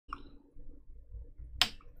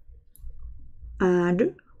1,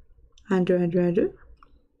 2. 1, 2, 1, 2, 1, 2.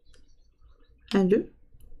 1, 2.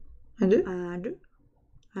 1, 2. 1, 2.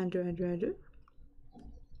 1, 2, 1, 2, 1, 2.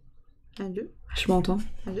 1, 2. Je m'entends.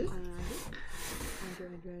 1, 2. 1, 2. 1, 2, 1,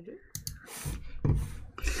 2, 1,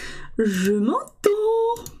 2. Je m'entends.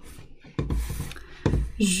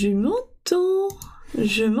 Je m'entends.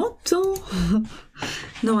 Je m'entends.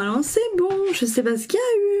 Normalement c'est bon. Je sais pas ce qu'il y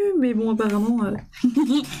a eu. Mais bon apparemment...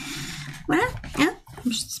 voilà. Hein,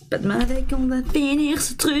 je sais pas de mal avec. On va finir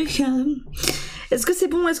ce truc. Est-ce que c'est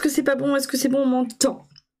bon? Est-ce que c'est pas bon? Est-ce que c'est bon? On m'entend?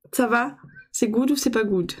 Ça va? C'est good ou c'est pas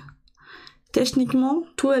good? Techniquement,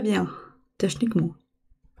 tout va bien. Techniquement.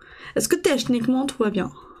 Est-ce que techniquement, tout va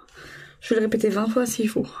bien? Je vais le répéter 20 fois s'il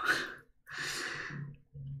faut.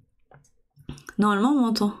 Normalement, on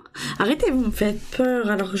m'entend. Arrêtez, vous me faites peur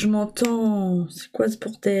alors que je m'entends. C'est quoi ce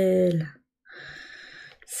bordel?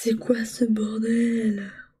 C'est quoi ce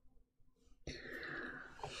bordel?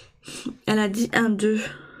 Elle a dit 1, 2.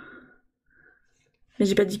 Mais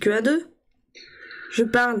j'ai pas dit que 1, 2. Je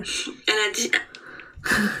parle. Elle a dit...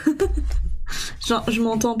 Genre, je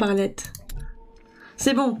m'entends parlette.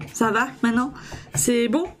 C'est bon, ça va maintenant? C'est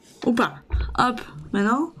bon ou pas? Hop,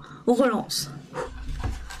 maintenant, on relance.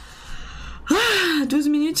 Ah, 12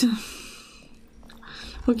 minutes.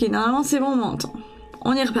 Ok, normalement c'est bon, on m'entend.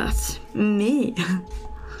 On est reparti. Mais...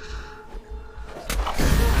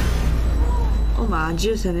 oh bah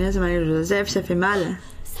Dieu, ça m'a mal Joseph, ça fait mal.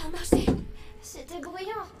 Ça a marché. C'était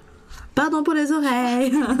bruyant. Pardon pour les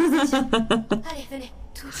oreilles. Allez, venez,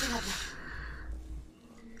 tout ira bien.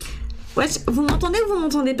 Ouais, vous m'entendez ou vous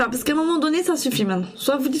m'entendez pas? Parce qu'à un moment donné, ça suffit maintenant.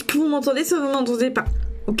 Soit vous dites que vous m'entendez, soit vous m'entendez pas.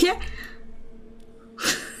 Ok?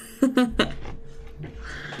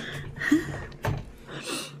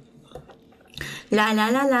 La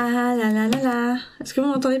la la la la la la la. Est-ce que vous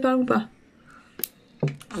m'entendez pas ou pas?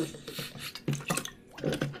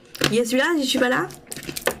 Il y a celui-là, je suis pas là.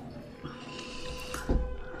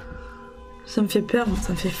 Ça me fait peur,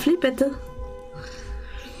 ça me fait flipper.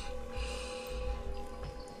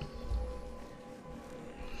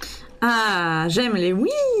 Ah, j'aime les oui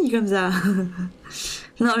comme ça.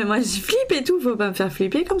 Non mais moi je flippe et tout, faut pas me faire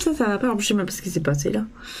flipper comme ça va pas. En plus je sais même pas ce qui s'est passé là.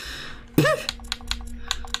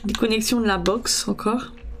 Déconnexion de la box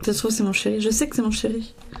encore. Ça se trouve c'est mon chéri, je sais que c'est mon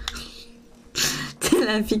chéri. C'est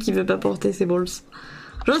la fille qui veut pas porter ses balls.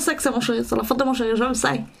 Je sais que c'est mon chéri, c'est la faute de mon chéri, je le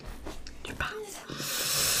sais. Tu parles.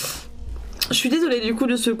 Je suis désolée du coup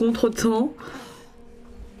de ce contretemps.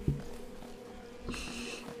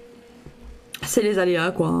 C'est les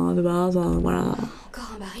aléas quoi, hein, de base, voilà.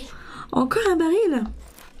 Encore un baril? Encore un baril?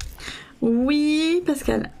 Oui,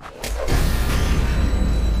 Pascal.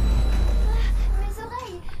 Mes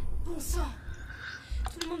oreilles! Bon sang!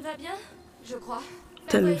 Tout le monde va bien? Je crois.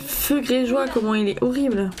 T'as le feu grégeois, comment il est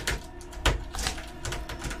horrible.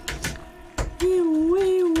 Oui,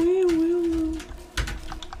 oui, oui, oui.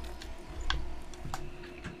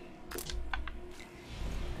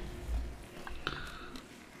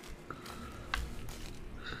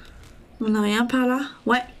 On n'a rien par là?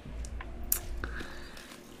 Ouais.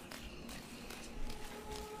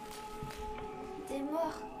 Des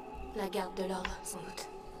morts. La garde de l'ordre, sans doute.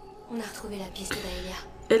 On a retrouvé la piste d'Aelia.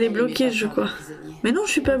 Elle est bloquée, je crois. Mais non,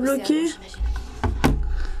 je suis pas bloquée.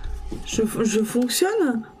 Je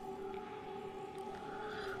fonctionne?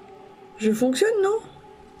 Je fonctionne, non?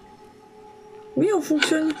 Oui, on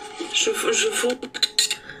fonctionne.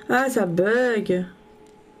 Ah, ça bug.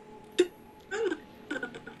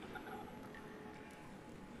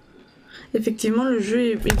 Effectivement, le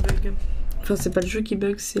jeu il bug. Enfin, c'est pas le jeu qui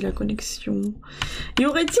bug, c'est la connexion. Y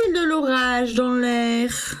aurait-il de l'orage dans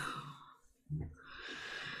l'air?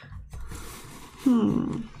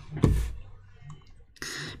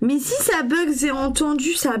 Mais si ça bug, j'ai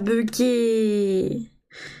entendu ça bugger.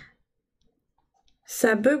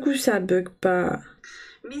 Ça bug ou ça bug pas?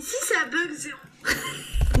 Mais si ça bug, j'ai...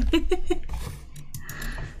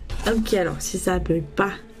 Ok, alors si ça bug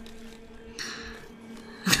pas...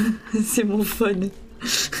 C'est mon phone.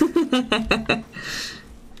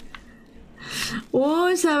 Oh,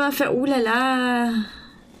 ça va faire... Ouh là là.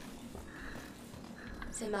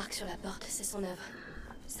 Ces marques sur la porte, c'est son œuvre.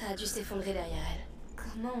 Ça a dû s'effondrer derrière elle.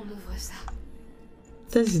 Comment on ouvre ça?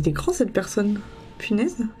 Ça, c'était grand cette personne.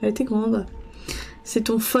 Punaise, elle était grande. C'est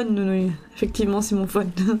ton phone, Nounouille. Effectivement, c'est mon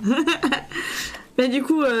phone. Mais du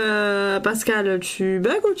coup, Pascal, tu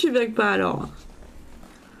bugs ou tu bugs pas alors?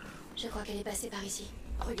 Je crois qu'elle est passée par ici.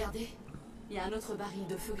 Regardez, il y a un autre baril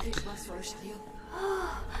de feu grégeois sur le chariot.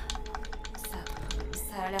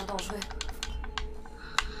 Ça a l'air dangereux.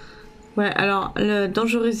 Ouais, alors, la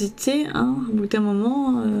dangerosité, hein, au bout d'un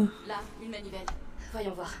moment... Là, une manivelle.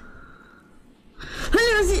 Voyons voir.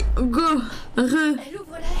 Allez, vas-y, go. Elle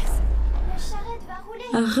ouvre l'axe. La charrette va rouler.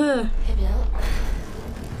 Eh bien,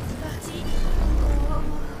 c'est parti.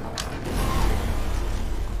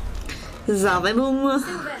 Ça va bon.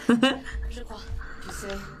 C'est ouvert, je crois. Tu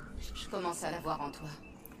sais, je commence à la voir en toi.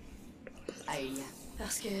 Aïe,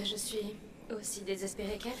 Parce que je suis aussi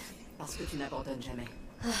désespérée qu'elle. parce que tu n'abandonnes jamais.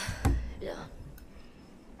 Bien.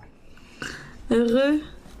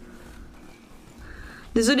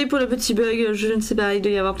 Désolée pour le petit bug, je ne sais pas, il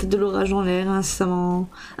doit y avoir peut-être de l'orage en l'air, incessamment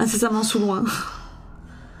sous loin.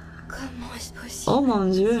 Comment est-ce possible? Oh mon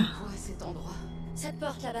dieu. Où est cet endroit? Cette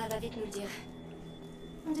porte là-bas va vite nous le dire.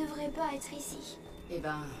 On devrait pas être ici. Eh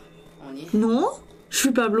ben, on y est. Non, je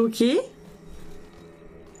suis pas bloquée.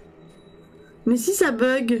 Mais si ça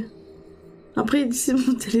bug. Après, c'est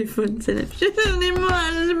mon téléphone, c'est la fiche. J'en ai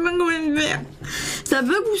marre, je sais pas comment faire. Ça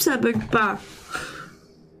bug ou ça bug pas?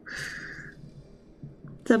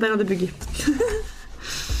 Ça a pas l'air de bugger.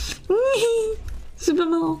 C'est pas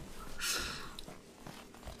marrant.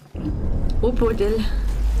 Oh, bordel. Oh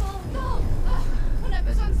non! On a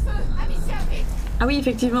besoin de feu! Amicia, vite! Ah oui,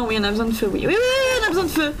 effectivement, oui, on a besoin de feu, oui. Oui, on a besoin de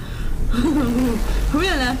feu. Oui,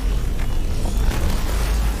 on a.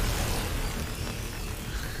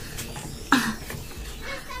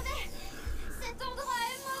 Cet endroit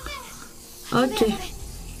est mauvais. Ok.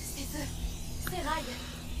 Ces feux, ces rails.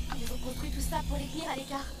 Ils ont construit tout ça pour les tenir à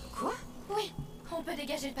l'écart. Quoi? Oui, on peut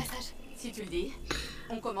dégager le passage. Si tu le dis,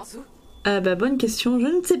 on commence où? Bah, bonne question, je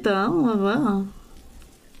ne sais pas, on va voir.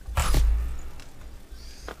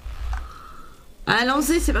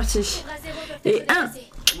 Allons-y, c'est parti. Bras zéro peuvent Et être un. déplacés.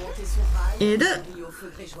 Monter sur rail, Et 2. lié au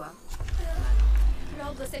feu grégeois.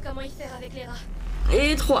 L'ordre sait comment y faire avec les rats.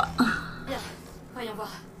 Et 3. Bien, voyons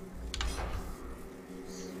voir.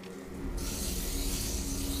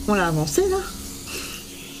 On l'a avancé là.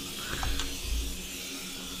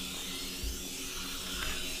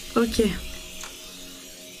 Ok.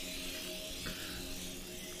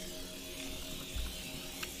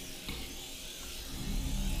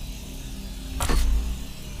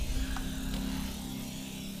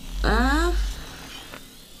 Ah.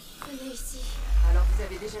 On est ici. Alors vous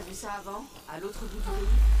avez déjà vu ça avant? À l'autre bout du pays?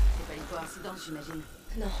 C'est pas une coïncidence, j'imagine.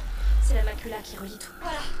 Non, c'est la macula qui relie tout.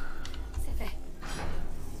 Voilà, c'est fait.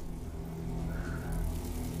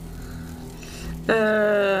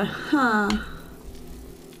 Ah.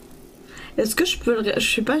 Est-ce que je peux le... Je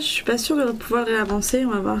suis pas sûre de pouvoir le réavancer,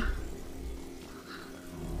 on va voir.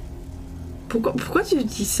 Pourquoi tu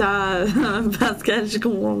dis ça, Pascal? Je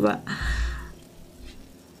comprends pas.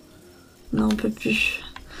 Non, on peut plus.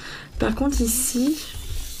 Par contre, ici...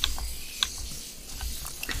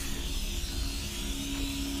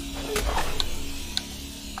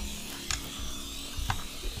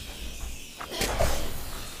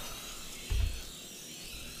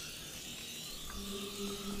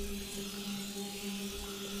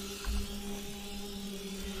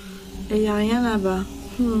 Et il n'y a rien là-bas.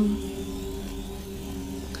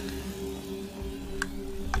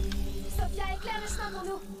 Sophia, éclaire le chemin pour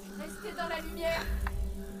nous. Restez dans la lumière.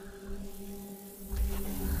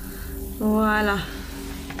 Voilà.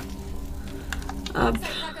 Hop. Ça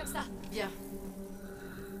ira comme ça. Bien.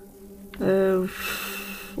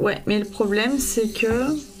 Ouais, mais le problème c'est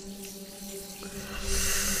que...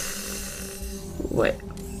 Ouais.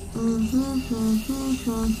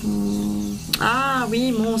 Ah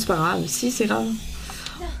oui, bon, c'est pas grave. Si, c'est grave.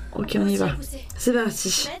 Ok, on y va. C'est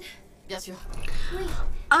parti. Bien sûr.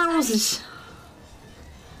 Allons-y.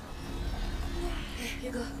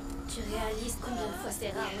 Hugo, tu réalises combien de fois ces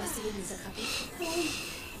rats ont essayé de nous attraper? Oui,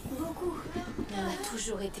 beaucoup. Mais on a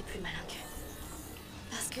toujours été plus malins qu'eux.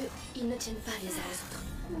 Parce qu'ils ne tiennent pas les uns aux autres.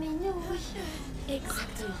 Mais nous, oui.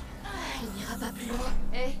 Exactement. Il n'ira pas plus loin.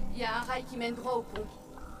 Eh, il y a un rail qui mène droit au pont.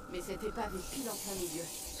 Mais cette épave est pile en plein milieu.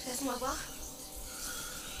 Laisse-moi voir.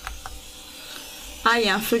 Ah, il y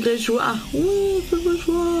a un feu grégeois. Ouh, feu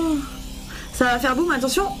grégeois. Ça va faire boum,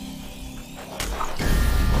 attention.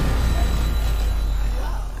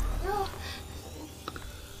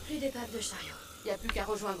 Plus d'épave de chariot. Il n'y a plus qu'à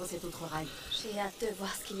rejoindre cet autre rail. J'ai hâte de voir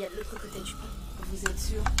ce qu'il y a de l'autre côté du pont. Vous êtes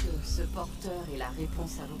sûr que ce porteur est la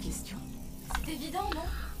réponse à vos questions? C'est évident, non?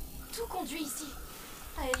 Tout conduit ici.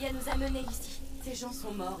 Aelia nous a menés ici. Ces gens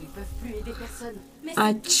sont morts, ils peuvent plus aider personne. Mais Ah,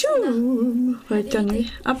 c'est tout qu'on a. tchou. On va éternuer.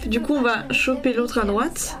 Hop, du coup, on va choper l'autre à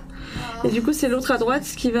droite. Et du coup, c'est l'autre à droite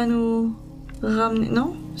qui va nous ramener.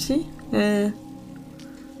 Non? Si?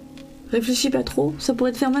 Réfléchis pas trop, ça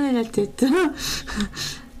pourrait te faire mal à la tête.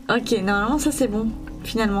 Ok, normalement, ça c'est bon,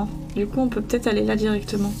 finalement. Du coup, on peut peut-être aller là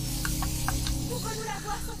directement. Ouvre-nous la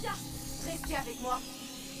voie, Sophia. Restez avec moi.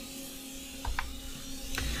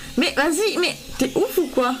 Mais vas-y, mais t'es ouf ou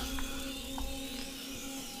quoi?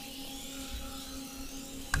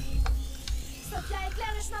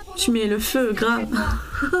 Tu mets le feu, grave.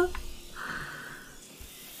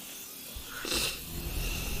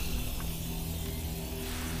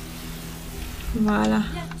 Voilà.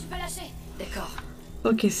 Bien, tu peux lâcher. D'accord.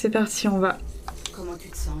 Ok, c'est parti, on va Comment tu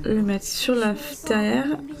te sens? le mettre sur la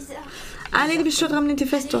derrière. Bizarre. Allez, dépêche-toi de ramener tes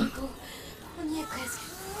fesses, toi. Hugo, on y est presque.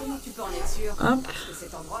 Comment tu peux en être sûr? Hop. Parce que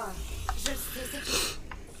cet endroit... Je le sais, c'est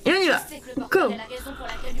tout. Et on y va. Je sais que le portail Go. est la raison pour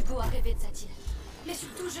laquelle Hugo a rêvé de cette île. Mais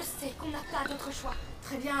surtout, je sais qu'on n'a pas d'autre choix.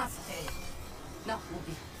 Très bien, c'était... Non,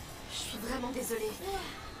 oublie. Je suis vraiment désolée.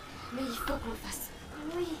 Mais il faut qu'on le fasse.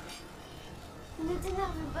 Oui. Ne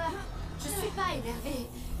t'énerve pas. Je suis pas énervée.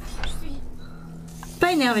 Je suis...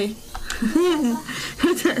 Pas énervé.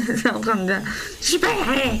 C'est en train de dire. Je suis pas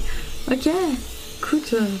énervé. Ok.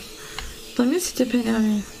 Écoute, tant mieux si t'es pas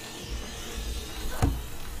énervé.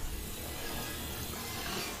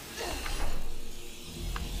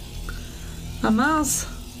 Ah mince.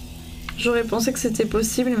 J'aurais pensé que c'était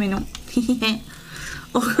possible, mais non.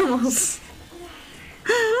 On recommence.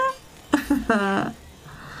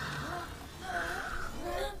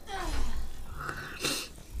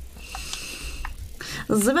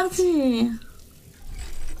 C'est parti.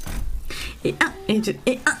 Et 1, et 2,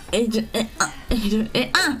 et 1, et 2, et 1, et 2,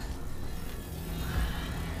 et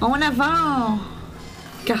 1. En avant.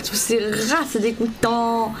 Car tous ces rats, c'est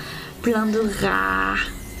dégoûtant. Plein de rats.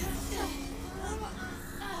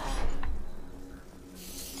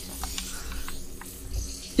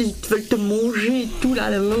 Ils veulent te manger et tout là.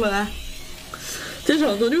 Tu sais, j'ai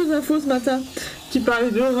entendu aux infos ce matin qui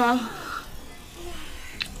parlaient de rats.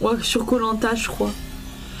 Ouais, sur koh je crois.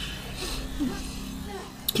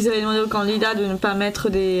 Qu'ils avaient demandé aux candidats de ne pas mettre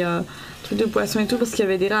des trucs de poisson et tout parce qu'il y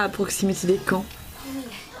avait des rats à proximité des camps.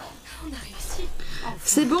 On a réussi.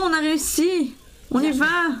 C'est bon, on a réussi. On y va.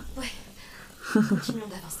 Ouais. Continuons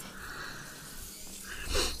d'avancer.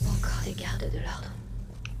 Encore des gardes de l'ordre.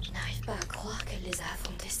 Je n'arrive pas à croire qu'elle les a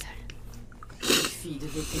affrontés seule. Cette fille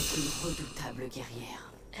devait être une redoutable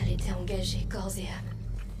guerrière. Elle était engagée corps et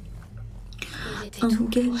âme. Il était tout pour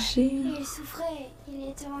elle. Engagé. Il souffrait. Il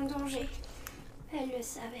était en danger. Elle le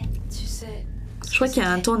savait. Tu sais... Je crois qu'il y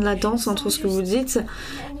a un temps de latence entre ce que vous dites La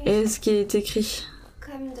nuit, et ce qui est écrit.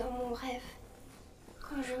 comme dans mon rêve.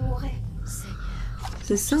 Quand je mourrais. Seigneur,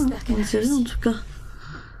 C'est ça, hein, J'espère qu'elle on a dirait réussi. en tout cas.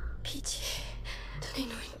 pitié.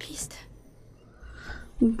 Donnez-nous une piste.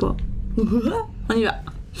 Ou pas. On y va.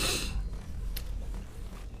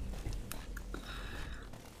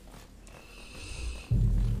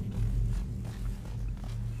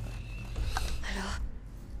 Alors,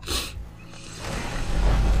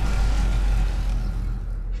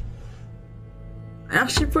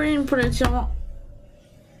 Archipouline pour le tyran.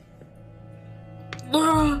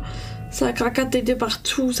 Oh, ça a craquaté de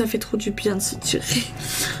partout, ça fait trop du bien de se tirer.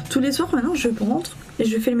 Tous les soirs maintenant je rentre et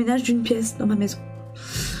je fais le ménage d'une pièce dans ma maison.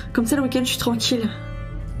 Comme ça le week-end je suis tranquille.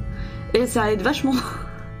 Et ça aide vachement.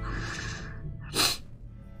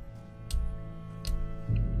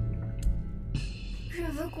 Je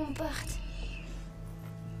veux qu'on parte.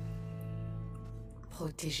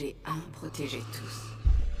 Protéger un, protéger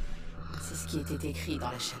tous. C'est ce qui était écrit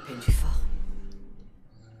dans la chapelle du fort.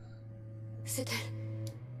 c'est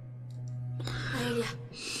elle. Aelia.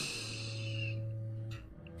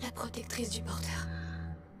 La protectrice du porteur.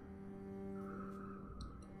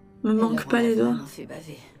 Me manque pas les doigts. Elle fait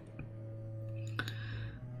baver.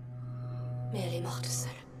 Mais elle est morte seule.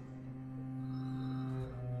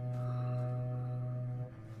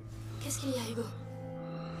 Qu'est-ce qu'il y a, Hugo?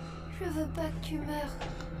 Je veux pas que tu meurs.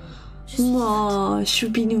 Je suis vivante. Oh,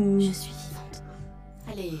 choupinou. Je suis vivante.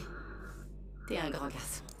 Allez, t'es un grand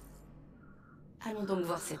garçon. Allons donc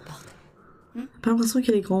voir cette porte. J'ai pas l'impression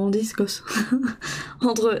qu'il est grandi ce gosse.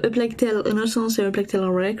 Entre A Plague Tale Innocence et A Plague Tale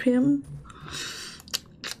Requiem.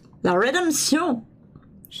 La rédemption.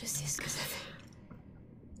 Je sais ce que ça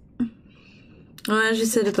fait. Ouais,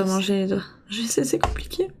 j'essaie de pas manger les doigts. Je sais, c'est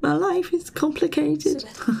compliqué. My life is complicated. Se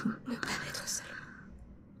battre, ne pas être seule.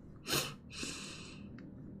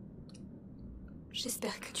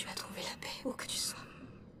 J'espère que tu as trouvé la paix où que tu sois.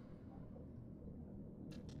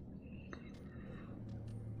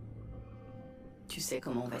 Tu sais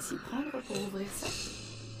comment on va s'y prendre pour ouvrir ça?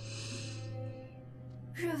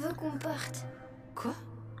 Je veux qu'on parte. Quoi?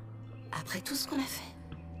 Après tout ce qu'on a fait?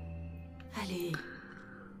 Allez,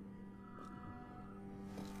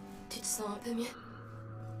 Tu te sens un peu mieux?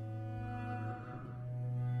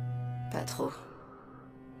 pas trop.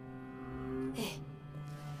 Hé,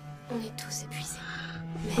 on est tous épuisés.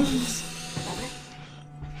 Mais pas vrai?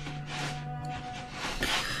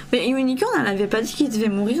 Mais Unicorn, elle avait pas dit qu'il devait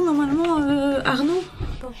mourir normalement, Arnaud.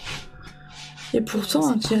 Bon, Et pourtant,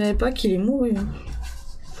 on dirait pas qu'il est mouru.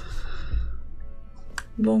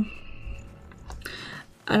 Bon.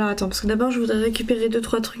 Alors attends, parce que d'abord je voudrais récupérer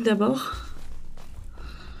 2-3 trucs d'abord.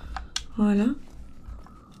 Voilà.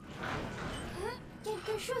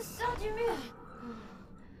 Quelque chose sort du mur.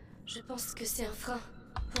 Je pense que c'est un frein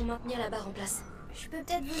pour maintenir la barre en place. Je peux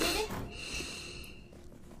peut-être vous aider?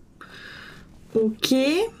 Ok.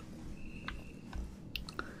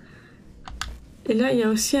 Et là, il y a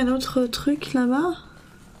aussi un autre truc là-bas.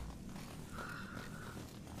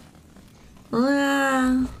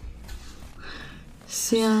 Voilà.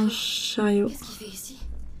 C'est un chariot. Qu'est-ce qu'il fait ici?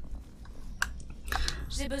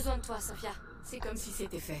 J'ai besoin de toi, Sophia. C'est comme si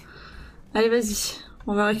c'était fait. Allez, vas-y.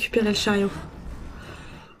 On va récupérer le chariot.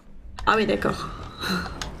 Ah oui, d'accord.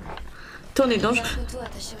 Tournez Il y a un dangereux. poteau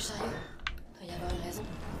attaché au chariot. Il doit y avoir une raison.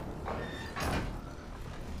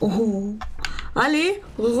 Oh. Allez,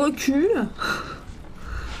 recule.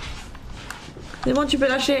 C'est bon, tu peux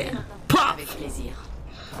lâcher. Pah. Avec plaisir.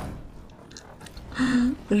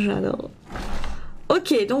 J'adore.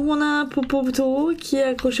 Ok, donc on a un poteau qui est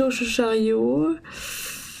accroché au chariot.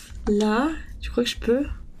 Là, tu crois que je peux?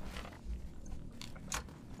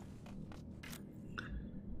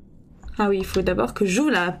 Ah oui, il faut d'abord que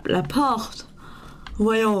j'ouvre la porte.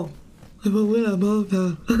 Voyons. C'est pas vrai la porte.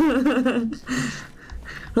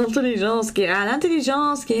 L'intelligence, Kera.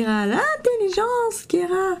 L'intelligence, Kera. L'intelligence,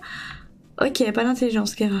 Kera. Ok, pas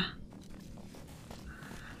l'intelligence, Kera.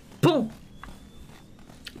 Bon.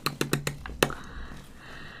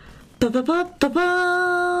 Papa, papa,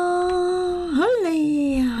 papa.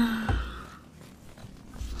 Allez.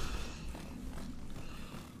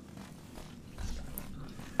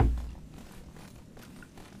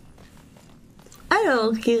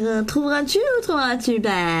 Alors, Kira, trouveras-tu ou trouveras-tu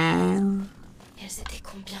pas? Elles étaient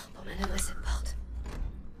combien pour manœuvrer cette porte?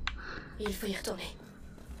 Il faut y retourner.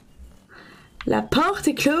 La porte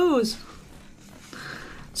est close.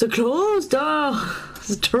 The closed door.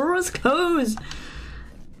 The door is closed.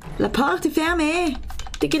 La porte est fermée.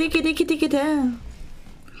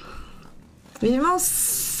 Vivement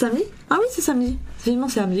samedi? Ah oui, c'est samedi. Vivement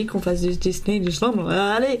samedi qu'on fasse du Disney, du chambre.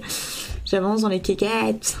 Allez, j'avance dans les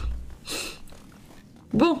kékettes.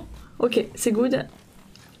 Bon, ok, c'est good.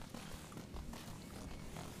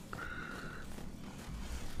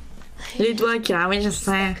 Les doigts, Kira, oui, je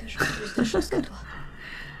sais. Que je vois plus de choses que toi.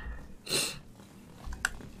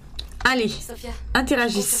 Allez, Sophia,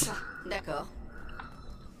 interagissent. concentre-toi. D'accord.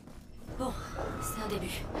 Bon, c'est un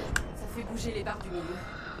début. Ça fait bouger les barres du milieu.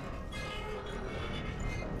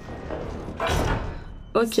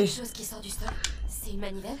 Ok. Quelque chose qui sort du sol. C'est une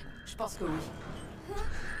manivelle? Je pense que oui.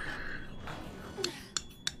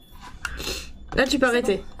 Là, tu peux C'est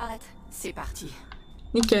arrêter. bon, arrête. C'est parti.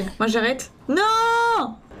 Nickel. Moi, j'arrête. Non!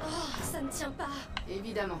 Oh, ça ne tient pas.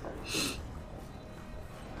 Évidemment.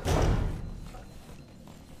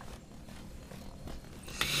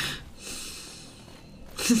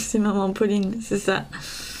 C'est maman Pauline, c'est ça.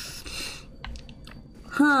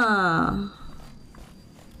 Ah.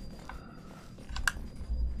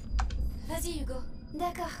 Vas-y, Hugo.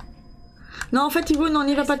 D'accord. Non, en fait, Hugo, non, on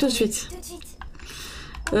n'y va pas tout de suite. Tout de suite.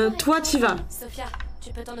 Toi, t'y vas. Sophia,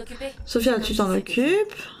 tu peux t'en occuper? Sophia, tu t'en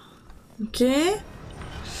occupes. Ok.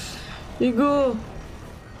 Hugo,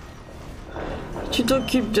 tu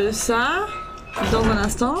t'occupes de ça. Dans un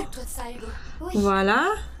instant. Occupe-toi de ça, Hugo. Oui. Voilà.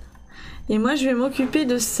 Et moi, je vais m'occuper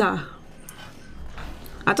de ça.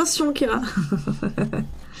 Attention, Kira.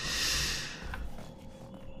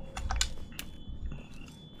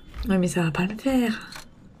 Oui, mais ça va pas le faire.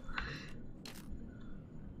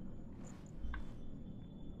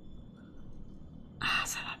 Ah,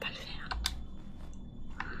 ça va pas le faire.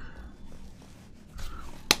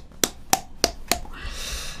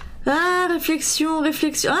 Ah, réflexion,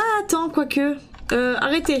 réflexion. Ah, attends, quoique.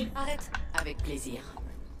 Arrêtez. Arrête. Avec plaisir.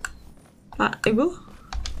 Ah, Hugo, Tu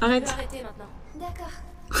peux arrête. arrêter maintenant. D'accord.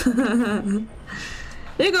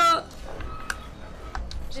 Hugo.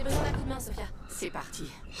 J'ai besoin d'un coup de main, Sophia. C'est parti.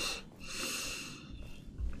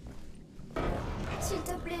 S'il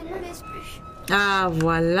te plaît, ne laisse plus. Ah,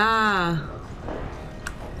 voilà.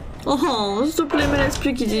 Oh, s'il te plaît, me laisse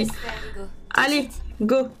plus qui dit. Laisse faire, Hugo. Allez,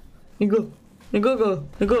 go. Hugo. Hugo, go.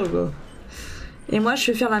 Hugo, go. Et moi,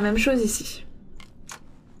 je vais faire la même chose ici.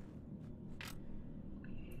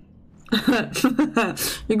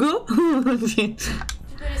 Hugo. Tu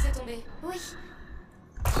peux laisser tomber. Oui.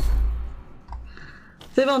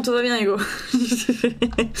 C'est bon, tout va bien, Hugo.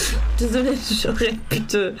 Désolée, j'aurais pu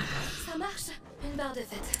te... Ça marche. Une barre de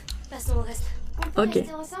fête. Passons au reste. On peut Ok.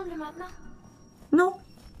 rester ensemble maintenant? Non.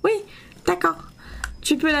 Oui, d'accord.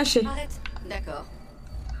 Tu peux lâcher. Arrête. D'accord.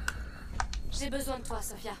 J'ai besoin de toi,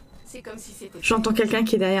 Sophia. C'est comme si c'était fait. J'entends quelqu'un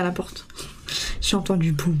qui est derrière la porte. J'ai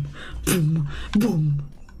entendu boum, boum, boum.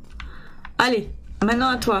 Allez, maintenant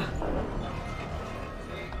à toi.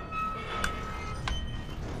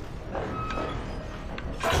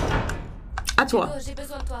 À toi. Hugo, j'ai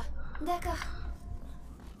besoin de toi. D'accord.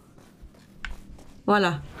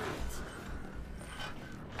 Voilà.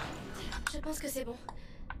 Je pense que c'est bon.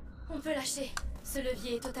 On peut lâcher. Ce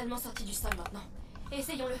levier est totalement sorti du sol maintenant.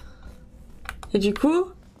 Essayons-le. Et du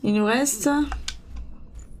coup, il nous reste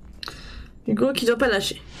Hugo qui doit pas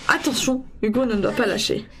lâcher. Attention, Hugo ne doit pas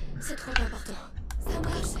lâcher. C'est trop important. Ça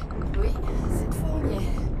marche. Oui, cette fois on y est.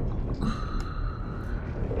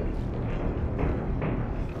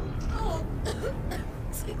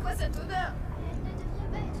 C'est quoi cette odeur? Elle ne devrait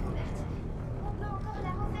pas être ouverte. On peut encore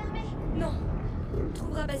la refermer. Non. On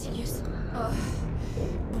trouvera Basilius. Oh,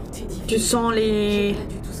 bonté divine. Tu sens les... C'est pas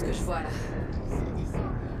du tout ce que je vois là. Ça descend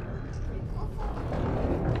plus profond.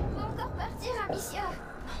 On peut encore partir, Amicia.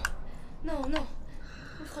 Non, non.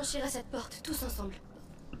 On franchira cette porte tous ensemble.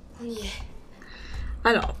 On y est.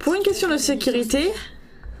 Alors, pour une question de sécurité...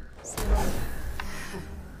 C'est bon.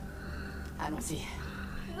 Allons-y.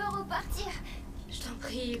 Je veux repartir. Je t'en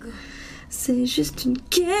prie, Hugo. C'est juste une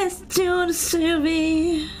question de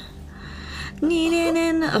survie.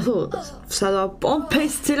 Oh, ça doit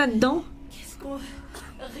empester là-dedans. Qu'est-ce qu'on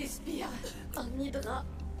respire? Un hydra.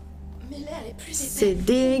 Mais l'air est plus C'est épais.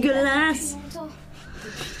 dégueulasse. Depuis longtemps.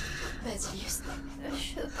 Basilius.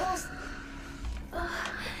 Je pense. Oh.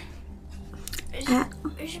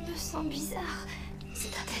 Je me sens bizarre.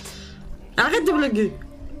 C'est ta tête. Arrête de bloguer.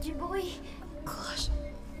 Du bruit. Courage.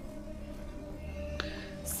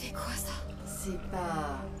 C'est quoi ça? C'est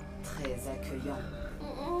pas très accueillant.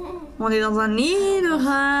 On est dans un nid de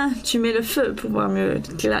rats. Tu mets le feu pour voir mieux.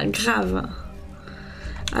 Grave.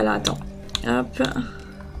 Alors attends. Hop. Ça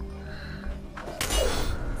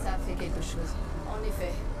a fait quelque chose. En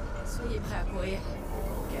effet. Soyez prêts à courir.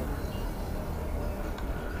 Ok.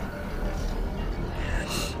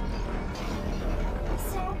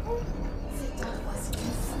 C'est un coup. Cet endroit, c'est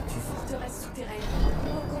une foutue forteresse souterraine.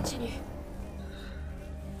 On continue.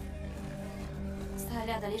 Ça a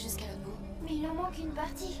l'air d'aller jusqu'à l'autre bout. Mais il en manque une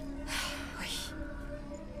partie. Oui.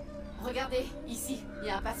 Regardez, ici, il y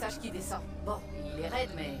a un passage qui descend. Bon, il est raide,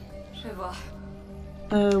 mais... Je vois.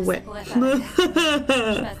 Ouais. Ça pourrait faire l'affaire.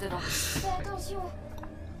 Je passe devant. Fais attention.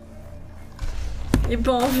 J'ai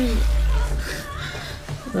pas envie.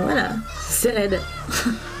 Voilà. C'est raide.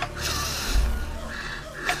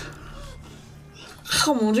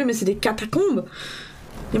 Oh mon dieu, mais c'est des catacombes.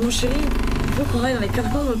 Et mon chéri, il faut qu'on aille dans les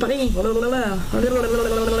catacombes de Paris.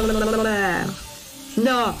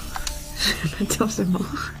 Non. Attends, c'est mort.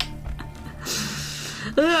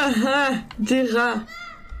 Des rats.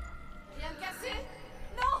 Rien de cassé?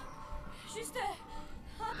 Non. Juste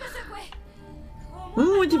un peu secoué.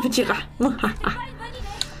 Des petits rats. Pas une bonne idée.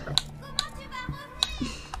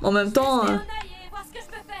 En même temps, On aille et voir ce que je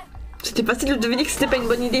peux faire. c'était facile de deviner que c'était pas une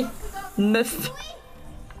bonne idée. Meuf.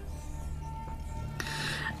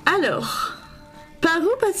 Alors, par où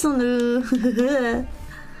passons-nous?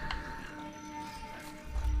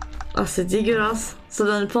 Oh, c'est dégueulasse. Ça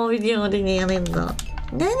donne pas envie d'y revenir là-dedans.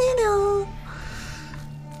 Non, non, non.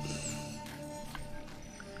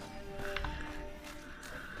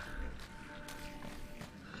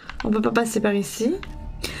 On peut pas passer par ici.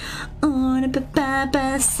 On ne peut pas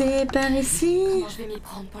passer par ici. Comment je vais m'y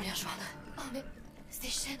prendre pour les rejoindre? Oh mais ces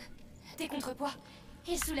chaînes, des contrepoids,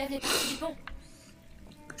 ils soulèvent les parties du pont.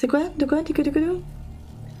 C'est quoi? De quoi? Que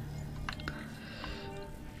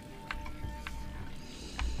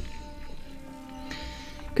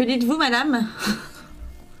dites-vous, madame?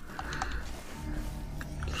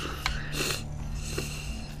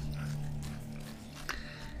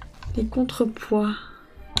 Les contrepoids.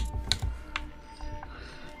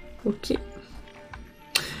 Ok.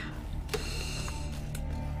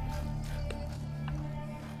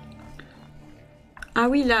 Ah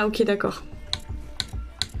oui, là, ok, d'accord.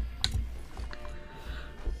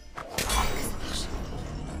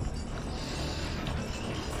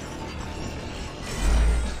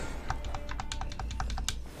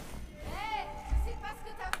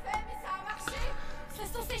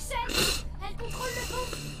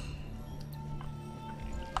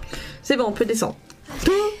 C'est bon, on peut descendre.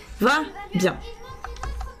 Tout va bien.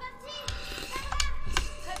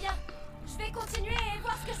 Très bien, je vais continuer et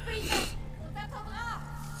voir ce que je peux y faire. On t'attendra.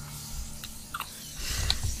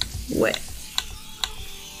 Ouais.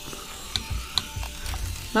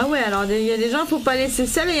 Ah ouais, alors il y a des gens faut pas laisser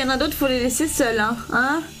seuls et il y en a d'autres faut les laisser seuls, hein.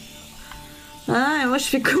 Hein, et moi je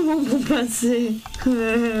fais comment pour passer?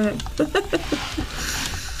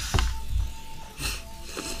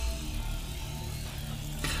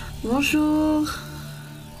 Bonjour.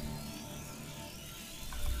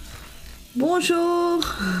 Bonjour.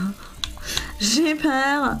 J'ai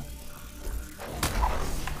peur.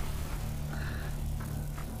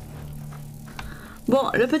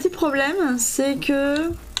 Bon, le petit problème, c'est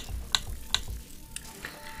que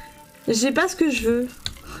j'ai pas ce que je veux.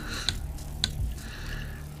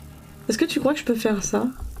 Est-ce que tu crois que je peux faire ça?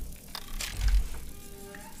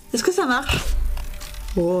 Est-ce que ça marche?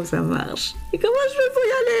 Oh, ça marche. Et comment je fais pour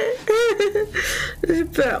y aller? J'ai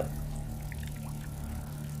peur.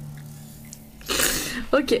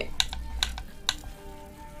 Ok.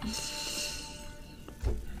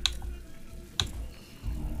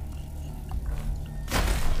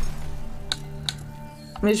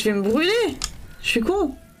 Mais je vais me brûler. Je suis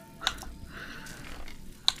con.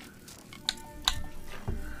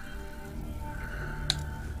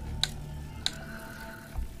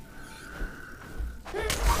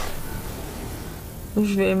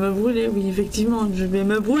 Je vais me brûler, oui, effectivement, je vais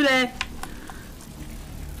me brûler.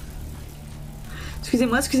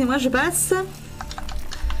 Excusez-moi, je passe.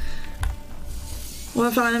 On va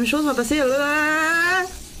faire la même chose, on va passer.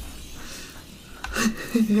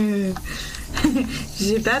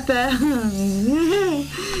 J'ai pas peur.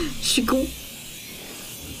 Je suis con.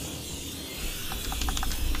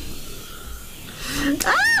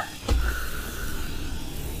 Ah!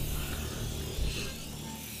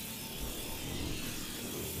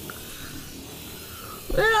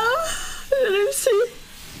 J'ai réussi.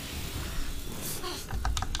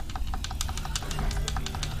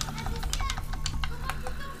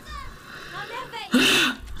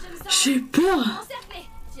 J'ai peur. Encerclé.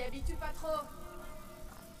 T'y habitues pas trop.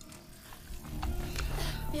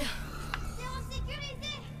 Bien. T'es en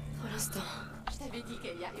sécurité. Pour l'instant. Je t'avais dit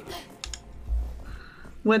qu'elle y arriverait.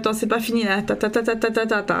 Bon, attends, c'est pas fini là.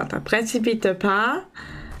 Précipite pas.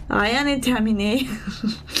 Rien n'est terminé.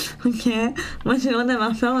 Ok. Moi, j'ai le droit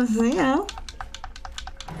d'avoir peur aussi, hein.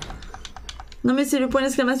 Non, mais c'est le point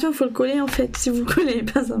d'exclamation, il faut le coller en fait. Si vous le collez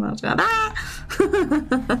pas, ça marchera pas.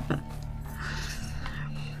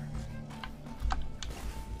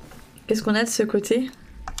 Qu'est-ce qu'on a de ce côté?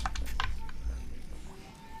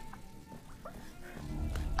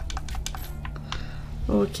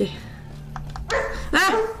 Ok.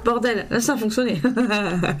 Ah! Bordel! Là, ça a fonctionné.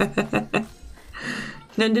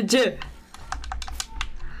 Nom de Dieu!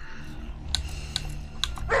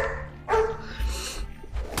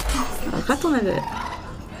 Raton laveur.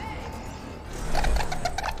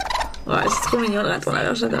 Ouais, c'est trop mignon le raton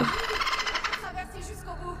laveur, j'adore. Traverser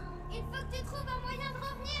jusqu'au bout. Il faut que tu trouves un moyen de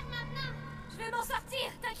revenir maintenant. Je vais m'en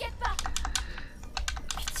sortir, t'inquiète pas.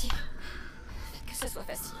 Pitié. Faites que ce soit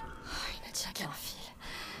facile. Oh, il ne tient qu'à un fil.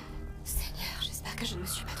 Seigneur, j'espère que je ne me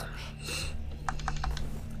suis pas trompée.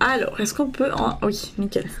 Alors, est-ce qu'on peut en... Oui,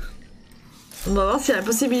 nickel. On va voir s'il y a la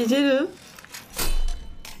possibilité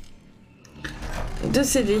de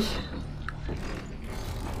s'aider.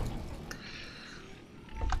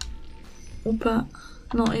 Ou pas.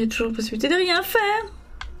 Non, il y a toujours la possibilité de rien faire.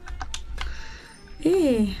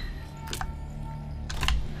 Et...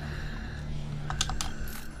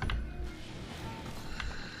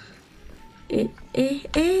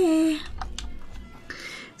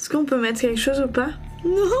 Est-ce qu'on peut mettre quelque chose ou pas?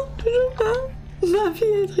 Non, toujours pas. Ma vie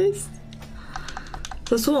est triste. De toute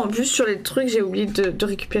façon, en plus, sur les trucs, j'ai oublié de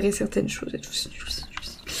récupérer certaines choses et tout.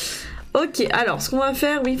 Ok, alors, ce qu'on va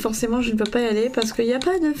faire, oui, forcément, je ne peux pas y aller parce qu'il n'y a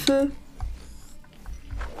pas de feu.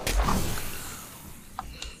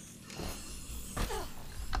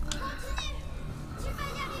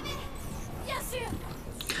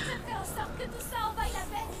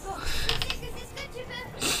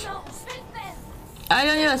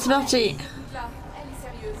 Allez, on y va, c'est parti. Là, elle est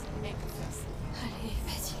sérieuse, mais confiance. Allez,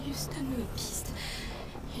 Basilius, donne-nous une piste.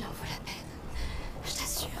 Il en vaut la peine. Je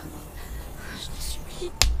t'assure. Je te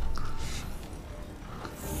supplie.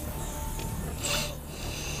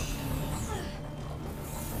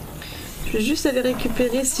 Je vais juste aller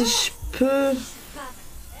récupérer si je peux.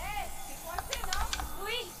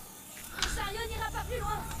 Oui. Le chariot n'ira pas plus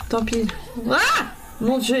loin. Tant pis. Ah!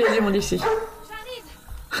 Mon Dieu, il y a du monde ici. J'arrive.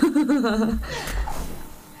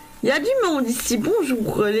 Il y a du monde ici.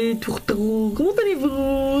 Bonjour les tourtereaux. Comment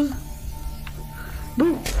allez-vous?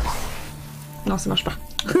 Bon. Non, ça marche pas.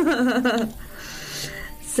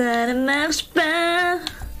 Ça ne marche pas.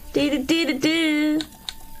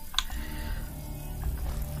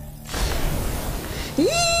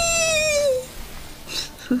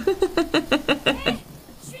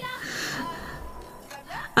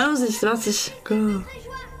 Allons-y, c'est parti. Go.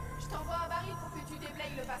 Je t'envoie un baril pour que tu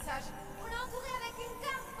déblayes le passage. On l'a entouré avec une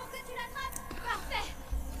corde pour que tu l'attrapes. Parfait.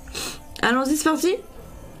 Allons-y, c'est parti.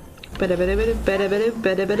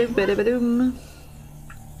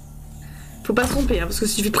 Faut pas se tromper, hein, parce que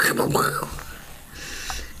si tu fais...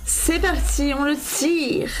 C'est parti, on le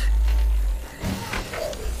tire.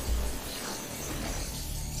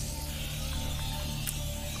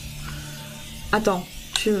 Attends,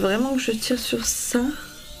 tu veux vraiment que je tire sur ça?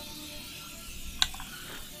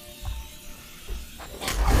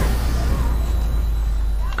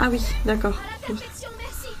 Ah oui, d'accord. À la perfection,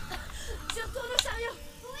 merci. Je retourne au chariot.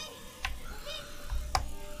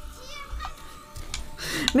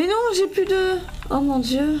 Mais non, j'ai plus de... Oh mon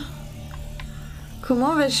dieu.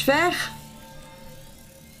 Comment vais-je faire?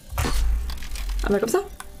 Ah bah comme ça.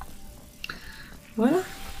 Voilà.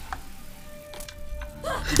 Ah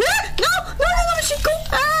non, non, non, non, mais je suis con.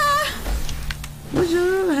 Ah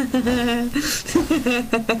bonjour.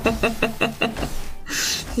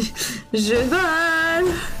 Je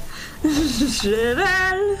vole. Je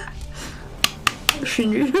vole. Je suis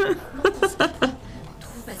nulle.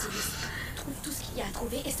 Trouve Basilis. Trouve tout ce qu'il y a à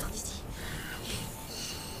trouver et sors d'ici.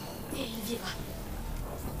 Et il vivra.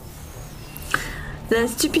 La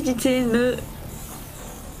stupidité ne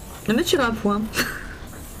me tuera point.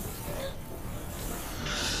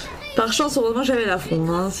 Par chance, heureusement, j'avais la fronde,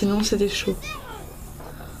 hein, sinon c'était chaud.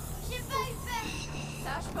 J'ai pas eu peur.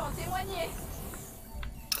 Ça, je peux en témoigner.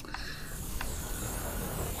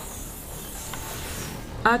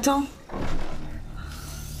 Attends.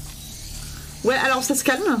 Ouais, alors ça se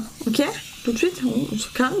calme, ok? Tout de suite, on se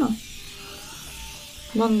calme.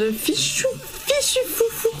 Bande de fichus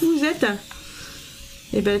foufou que vous êtes.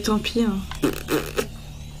 Et ben tant pis. Hein.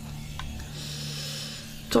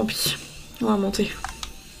 Tant pis. On va monter.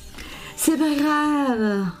 C'est pas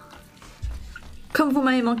grave. Comme vous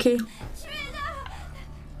m'avez manqué.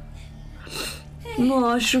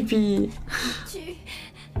 Oh, choupi.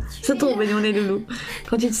 C'est trop mignon les loulous.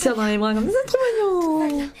 Quand il te serre dans les bras comme ça, c'est trop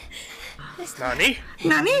mignon. Nani?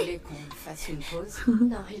 Nani? Vous voulez qu'on fasse une pause?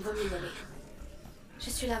 Non, il vaut mieux y aller. Je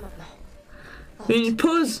suis là maintenant. Une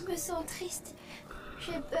pause. Je me sens triste.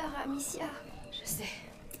 J'ai peur, Amicia. Je sais,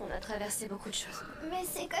 on a traversé beaucoup de choses. Mais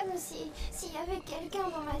c'est comme s'il y avait quelqu'un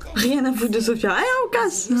dans ma tête. Rien à foutre de Sophia. Allez, on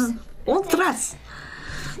casse. On trace.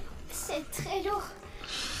 C'est très lourd.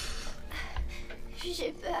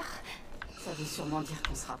 J'ai peur. Ça veut sûrement dire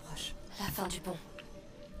qu'on se rapproche. La fin du pont.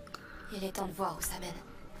 Il est temps de voir où ça mène.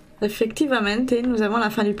 Effectivement, nous avons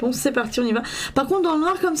la fin du pont. C'est parti, on y va. Par contre, dans le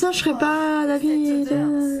noir comme ça, je serais pas d'avis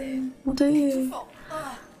de monter.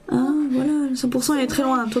 Ah, voilà, le 100% il est très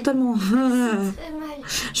loin, totalement. Très mal.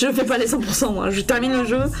 Je fais pas les 100%, moi. Je termine le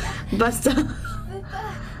jeu. Basta. Je peux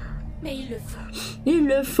pas. Mais il le faut. Il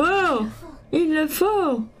le faut. Il le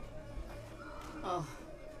faut. Oh,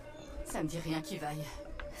 ça me dit rien qui vaille.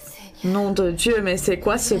 Seigneur. Nom de Dieu, mais c'est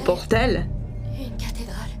quoi ce portel? Une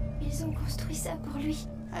cathédrale. Ils ont construit ça pour lui.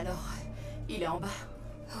 Alors, il est en bas.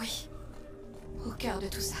 Oui. Au cœur de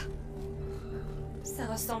tout ça. Ça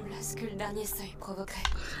ressemble à ce que le dernier seuil provoquerait.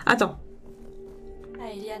 Attends.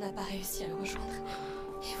 Aelia n'a pas réussi à le rejoindre.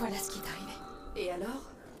 Et voilà ce qui est arrivé. Et alors?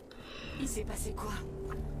 Il s'est passé quoi?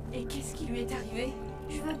 Et qu'est-ce qui lui est arrivé?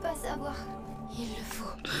 Je veux pas savoir. Il le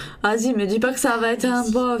faut. Vas-y, me dis pas que ça va être un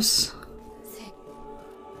boss. C'est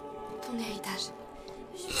ton héritage.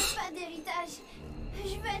 Je veux pas d'héritage.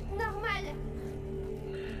 Je veux être normale.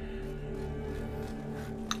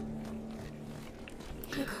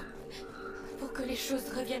 Hugo, pour que les choses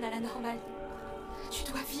reviennent à la normale, tu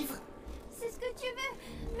dois vivre. C'est ce que tu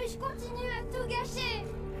veux. Mais je continue à tout gâcher.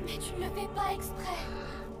 Mais tu ne le fais pas exprès.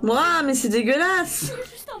 Ouah, mais c'est dégueulasse. Tu es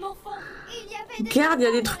juste un enfant. Il y avait des Regarde, il y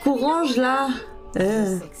a des trucs oranges là. Je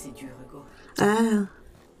sais que c'est dur, Hugo. Ah.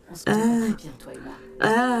 On se connaît très bien, toi et moi.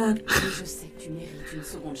 Ah. Mais je sais que tu mérites une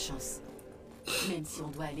seconde chance. Même si on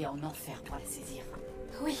doit aller en enfer pour la saisir.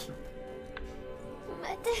 Oui, ma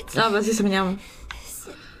tête. Ah, vas-y, ça m'énerve. C'est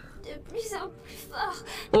de plus en plus fort.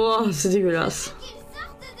 Oh, c'est dégueulasse. Qu'ils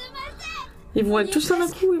sortent de ma tête. Ils vont être tous là d'un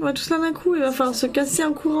coup, ils vont être tous là d'un coup, il va falloir se casser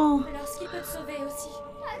en courant. alors ce qui peut te sauver aussi.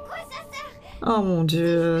 À quoi ça sert? Oh mon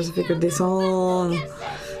dieu, ça fait que descendre.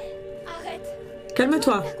 Arrête,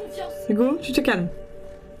 Calme-toi. fais confiance. Hugo, tu te calmes.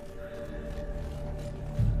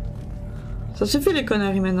 Ça suffit les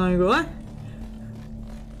conneries maintenant, Hugo, hein?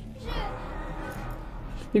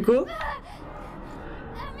 Hugo?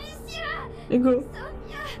 Amicia. Hugo?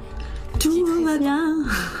 Tout va bien.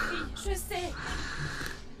 Oui, je sais.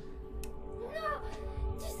 Non.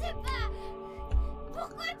 Tu sais pas.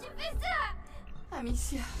 Pourquoi tu fais ça?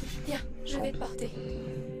 Amicia, Viens, je vais te porter.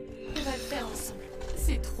 On va le faire ensemble.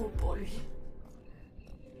 c'est trop pour lui.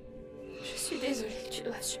 Je suis désolée que tu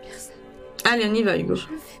doives subir ça. Allez, on y va, Hugo. Je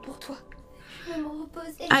le fais pour toi. Je veux me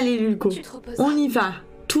reposer. Allez, Hugo. Tu te reposeras. On y va.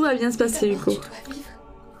 Tout va bien se passer, D'abord, Hugo. tu dois vivre.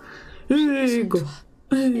 Hugo.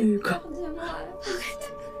 Hugo. Peur de moi. Arrête.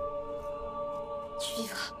 Tu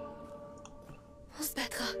vivras. On se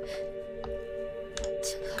battra.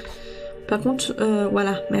 Tiendra bon. Par contre,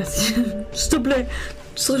 voilà, merci. S'il te plaît,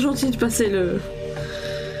 tu serais gentil de passer le...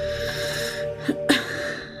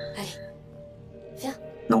 Allez. Viens.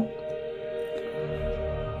 Non.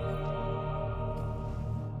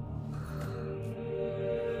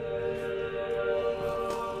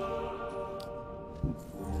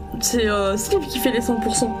 C'est Slip qui fait les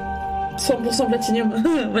 100%. 100% platinium.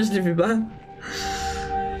 Moi je l'ai vu pas.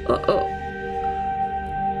 Oh oh.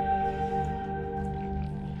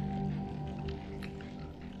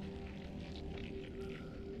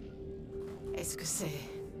 Est-ce que c'est...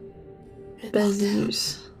 Le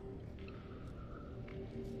Basilius.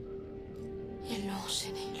 Ils l'ont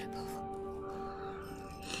enchaîné, le pauvre.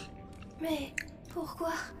 Mais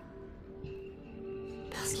pourquoi?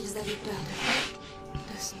 Parce qu'ils avaient peur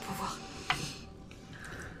de son pouvoir.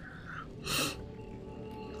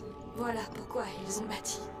 Voilà pourquoi ils ont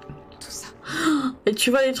bâti tout ça. Et tu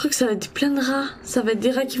vois les trucs, ça va être plein de rats. Ça va être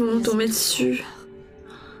des rats qui vont nous tomber dessus.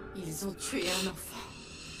 Ils ont tué un enfant.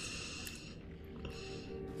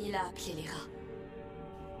 Il a appelé les rats.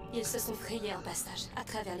 Ils se sont frayés un passage à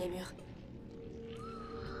travers les murs.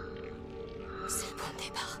 C'est le point de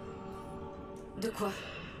départ. De quoi?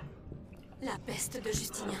 La peste de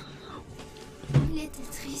Justinien. Il était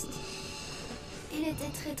triste. Il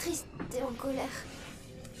était très triste et en colère.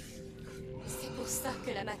 C'est pour ça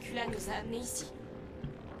que la macula nous a amenés ici.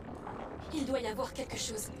 Il doit y avoir quelque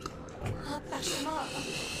chose. Un parchemin,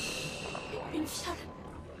 une fiole.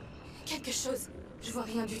 Quelque chose. Je vois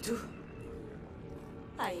rien du tout.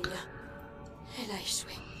 Aïe. Elle a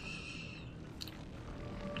échoué.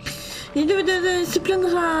 C'est plein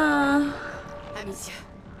de rats. Amicia,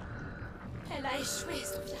 Elle a échoué,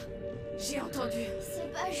 Sophia. j'ai entendu.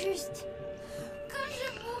 C'est pas juste. Quand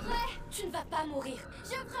je mourrai, Tu ne vas pas mourir. je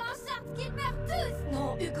ferai en sorte qu'ils meurent tous.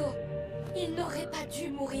 Non, Hugo. Il n'aurait pas dû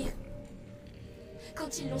mourir.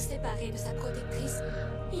 Quand ils l'ont séparé de sa protectrice,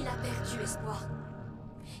 il a perdu espoir.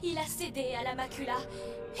 Il a cédé à la macula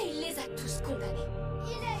et il les a tous condamnés.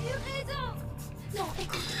 Il a eu raison. Non,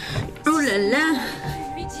 écoute. Oh là là.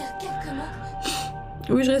 Tu lui dire quelques mots.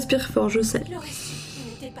 Oui, je respire fort, je sais. Il aurait su qu'il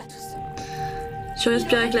n'était pas tout seul. Je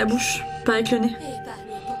respire avec la bouche, pas avec le nez. Et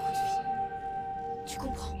épargner beaucoup de vies. Tu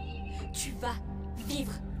comprends? Tu vas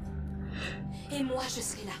vivre. Et moi, je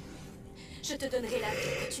serai là. Je te donnerai la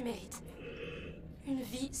vie que tu mérites. Une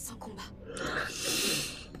vie sans combat.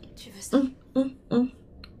 Tu veux ça?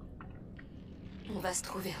 On va se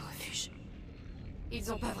trouver un refuge.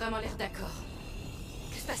 Ils ont pas vraiment l'air d'accord.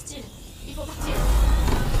 Que se passe-t-il? Il faut partir.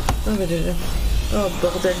 Oh bah déjà. Oh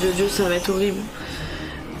bordel de Dieu, ça va être horrible.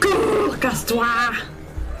 Cours, casse-toi.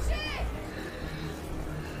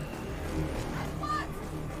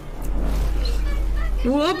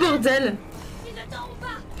 Oh bordel.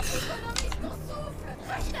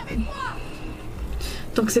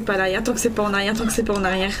 Tant que c'est pas l'arrière, tant que c'est pas en arrière, tant que c'est pas en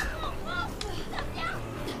arrière.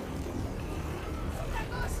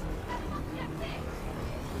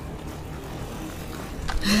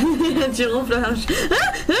 Tu ronfles la...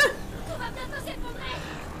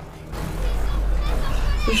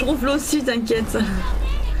 Je ronfle aussi, t'inquiète.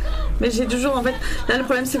 Mais j'ai toujours en fait... Là le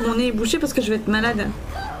problème c'est que mon nez est bouché parce que je vais être malade.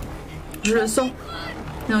 Je le sens.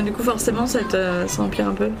 Et donc du coup forcément ça empire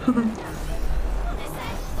un peu.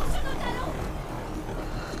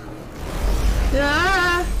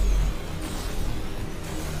 Ah!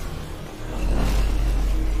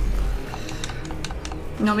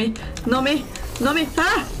 Non mais... Non mais... Non mais...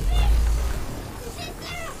 Ah!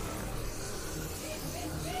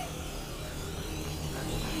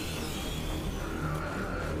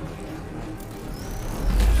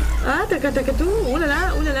 Ah, tout. Oh là là,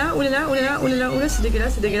 oh là là, oh là là, oh là là, oh là là, oh là, c'est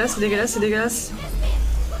dégueulasse, c'est dégueulasse, c'est dégueulasse, c'est dégueulasse.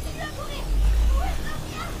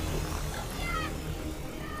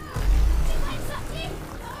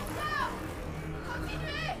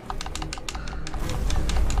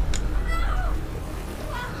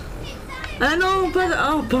 Ah non,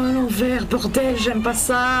 pas... Oh, pas à l'envers, bordel, j'aime pas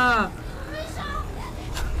ça.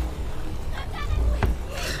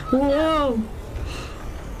 Wow.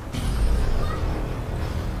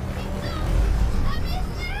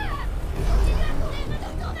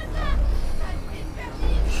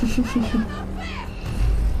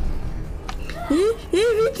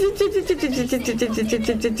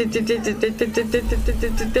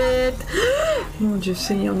 Mon Dieu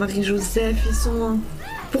Seigneur, Marie-Joseph, ils sont...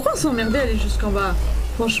 Pourquoi on s'est emmerdé à aller jusqu'en bas?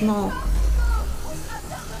 Franchement.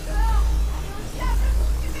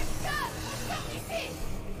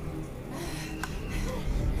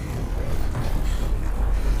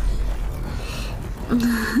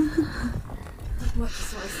 Dites-moi qu'ils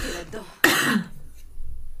sont restés là-dedans.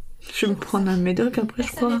 Je vais me prendre un médoc après,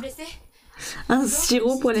 je Personne n'est crois. blessé? Un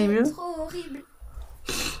sirop pour aller mieux. C'était trop horrible.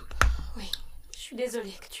 Oui, je suis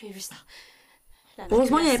désolée que tu aies vu ça. La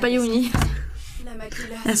Heureusement, il n'y avait pas maculaire, Yuni. La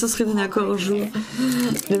maculaire. Elle s'en serait donné à corps au jour.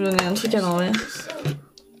 De me donner un truc à l'envers.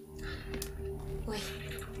 oui.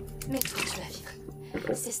 Mais toi, tu vas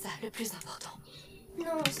vivre. C'est ça le plus important.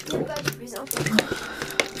 Non, ce n'est pas le plus important.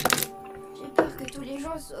 J'ai peur que tous les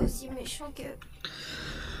gens soient aussi méchants que...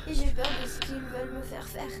 Et j'ai peur de ce qu'ils veulent me faire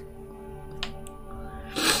faire.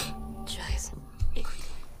 Tu as raison. Écoute.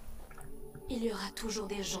 Il y aura toujours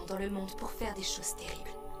des gens dans le monde pour faire des choses terribles.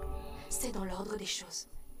 C'est dans l'ordre des choses.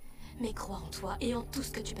 Mais crois en toi et en tout ce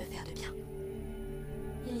que tu peux faire de bien.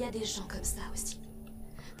 Il y a des gens comme ça aussi.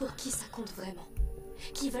 Pour qui ça compte vraiment.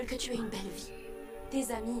 Qui veulent que tu aies une belle vie.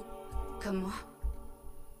 Des amis. Comme moi.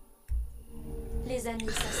 Les amis,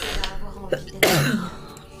 ça sert à avoir envie d'être meilleur.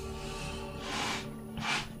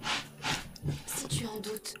 Si tu en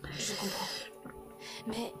doutes, je comprends.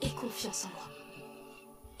 Mais aie confiance en moi.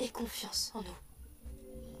 Aie confiance en nous.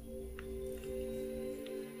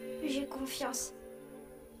 J'ai confiance.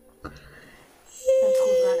 On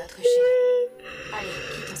trouvera notre chemin. Allez,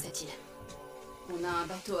 quittons cette île. On a un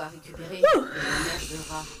bateau à récupérer et une mer de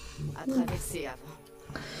rats à traverser avant.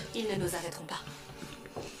 Ils ne nous arrêteront pas.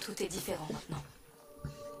 Tout est différent maintenant.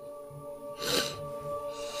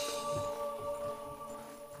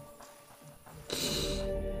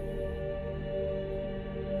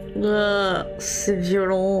 Ah, c'est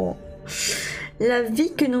violent. La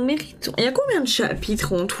vie que nous méritons. Il y a combien de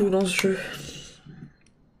chapitres en tout dans ce jeu?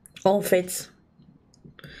 En fait.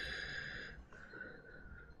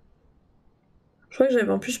 Je crois que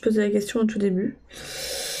j'avais en plus posé la question au tout début.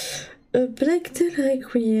 Black Tail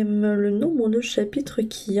Requiem, le nombre de chapitres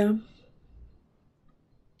qu'il y a.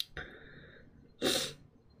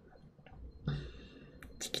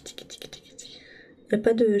 Il n'y a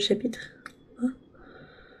pas de chapitre. Hein?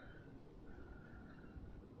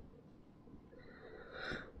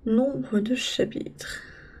 Nombre de chapitres.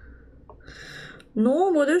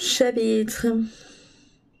 Nombre de chapitres.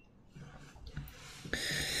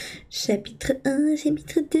 Chapitre 1,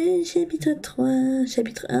 chapitre 2, chapitre 3,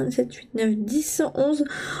 chapitre 1, 7, 8, 9, 10, 11.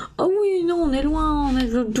 Oh oui, non, on est loin, on est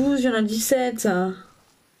le 12, il y en a 17.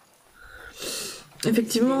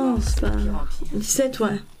 Effectivement, c'est pas... 17,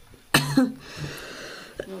 ouais.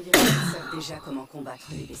 On dirait qu'ils savent déjà comment combattre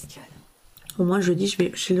les bestioles. Au moins, je dis, je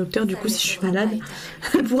vais chez le docteur, du coup, si je suis malade,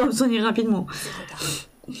 elle pourra me soigner rapidement. C'est trop tard.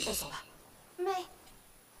 On s'en va. Mais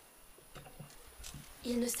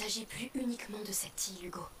Il ne s'agit plus uniquement de cette île,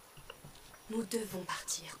 Hugo. Nous devons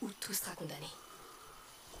partir ou tout sera condamné.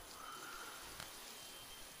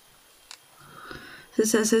 C'est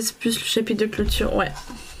ça, 16 plus le chapitre de clôture, ouais.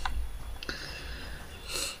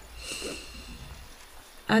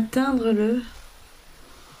 Atteindre le...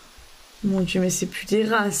 Mon dieu, mais c'est plus des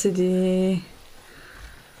rats, c'est des...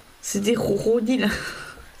 C'est des crocodiles.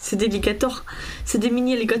 C'est des alligators. C'est des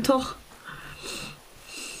mini-alligators.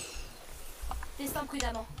 Descends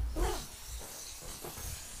prudemment.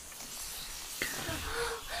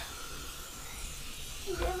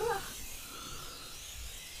 il est mort.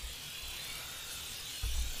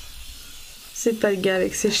 C'est pas le gars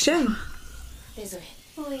avec ses chèvres? Désolé.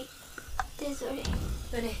 Oui, désolée.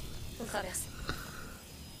 Venez, on traverse.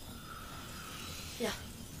 Bien.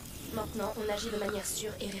 Maintenant, on agit de manière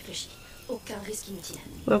sûre et réfléchie. Aucun risque inutile.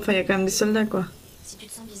 Ouais, enfin, il y a quand même des soldats, quoi. Si tu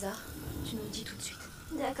te sens bizarre, tu nous le dis tout de suite.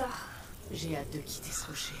 D'accord. J'ai hâte de quitter ce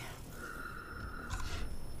rocher.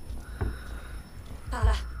 Par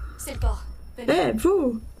là, c'est le port. Eh, Venez.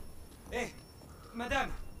 vous! Hé, madame,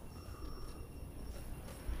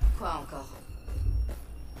 Quoi encore?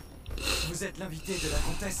 vous êtes l'invité de la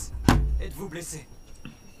comtesse. Êtes-vous blessé?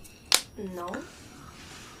 Non.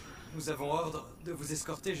 Nous avons ordre de vous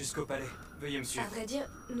escorter jusqu'au palais. Veuillez me À suivre. vrai dire,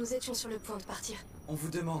 nous étions sur le point de partir. On vous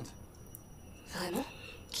demande. Vraiment?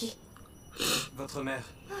 Qui? Votre mère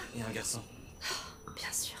et un garçon.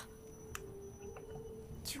 Bien sûr.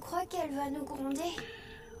 Tu crois qu'elle va nous gronder?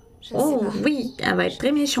 Je ne sais Oh, pas. oui, elle va être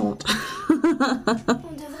très méchante. On devrait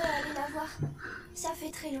aller la voir. Ça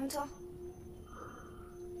fait très longtemps.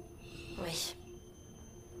 Oui.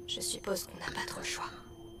 Je suppose qu'on n'a pas trop le choix.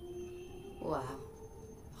 Waouh.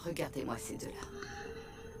 Regardez-moi ces deux-là.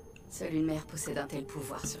 Seule une mère possède un tel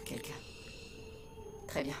pouvoir sur quelqu'un.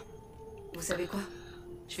 Très bien. Vous savez quoi?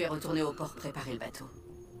 Je vais retourner au port préparer le bateau.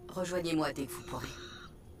 Rejoignez-moi dès que vous pourrez.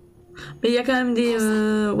 Mais il y a quand même des...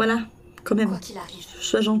 voilà, quand même. Quoi qu'il arrive,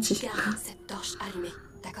 Sois gentil. garde cette torche allumée,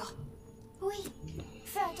 d'accord? Oui,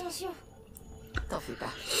 fais attention. T'en fais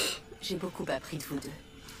pas. J'ai beaucoup appris de vous deux.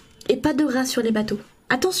 Et pas de rats sur les bateaux.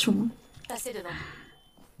 Attention. Hein. Passez devant.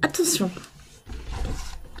 Attention.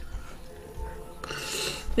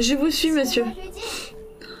 Je vous suis, monsieur.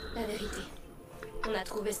 La vérité. On a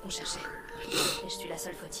trouvé ce qu'on cherchait. Et je suis la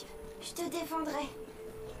seule fautive. Je te défendrai.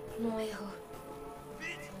 Mon héros.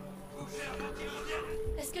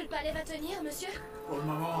 Est-ce que le palais va tenir, monsieur? Pour le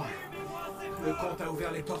moment, le comte a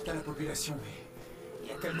ouvert les portes à la population, mais il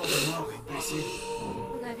y a tellement de morts et de blessés.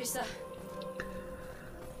 On a vu ça.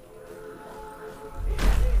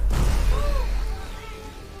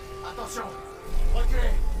 Attention,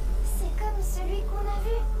 reculez. C'est comme celui qu'on a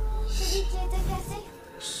vu. Celui qui était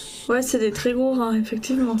cassé. Ouais, c'est des très gros rats,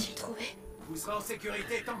 effectivement. Tu le trouvais? Vous serez en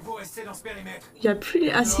sécurité tant que vous restez dans ce périmètre. Il y a plus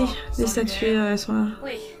les... Ah si, les statues elles sont là.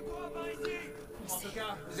 Oui. En tout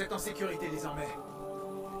cas, vous êtes en sécurité désormais.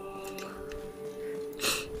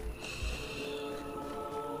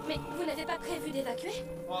 Mais vous n'avez pas prévu d'évacuer?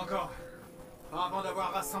 Pas encore. Pas avant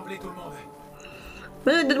d'avoir rassemblé tout le monde.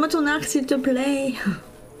 Donne-moi ton arc, s'il te plaît.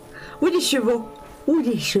 Où les chevaux? Où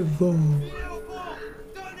les chevaux?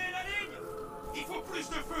 Donnez la ligne! Il faut plus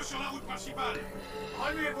de feu sur la route principale.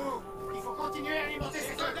 Remuez-vous. Il faut continuer à alimenter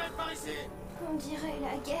ces soldats par ici. On dirait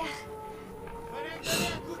la guerre. Allez, donnez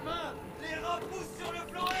un coup de main. Les rats poussent sur le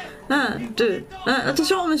flanc est. 1, 2, 1.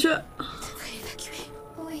 Attention, monsieur. On devrait évacuer.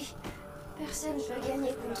 Oui. Personne ne peut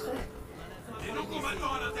gagner contre eux. Et nos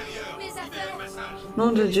combattants à l'intérieur. Les Libérez affaires. le message.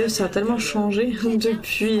 Nom de Dieu, ça a tellement changé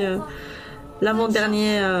depuis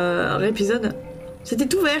l'avant-dernier épisode. C'était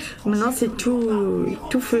tout vert. Maintenant, c'est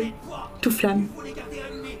tout feu, tout flamme. Vous les gardez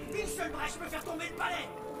allumés. Une seule brèche peut faire tomber le palais.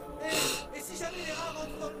 Et si jamais les rats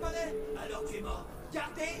rentrent dans le palais, alors tu es mort.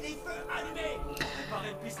 Gardez les feux allumés.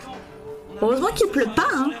 Préparez le piston. On a Heureusement qu'il pleut pas,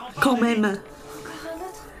 hein, quand même. Encore un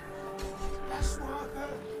autre. Lâche-moi un peu.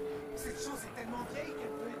 Cette chose est tellement vieille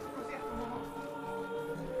qu'elle peut être ouverte au moment.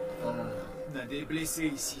 On a des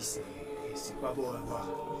blessés ici, c'est pas beau à voir.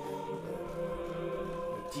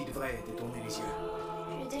 Le petit devrait détourner les yeux.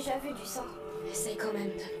 J'ai déjà vu du sang. Essaye quand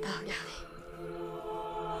même de ne pas regarder.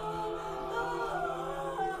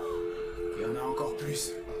 Il y en a encore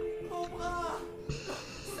plus.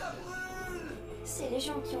 C'est les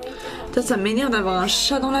gens qui ont été morts. Putain, ça m'énerve d'avoir un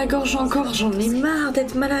chat dans la gorge encore. J'en ai marre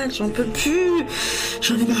d'être malade. J'en peux plus.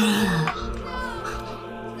 J'en ai marre.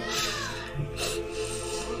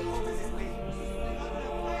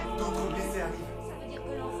 D'autres blessés arrivent. Ça veut dire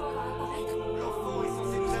que l'enfant va apparaître. L'enfant est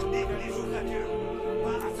censé nous amener vers les autres adieux.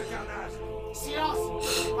 Pas à ce carnage. Silence.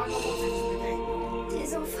 C'est pas le moment de s'exprimer. Des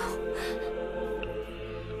enfants.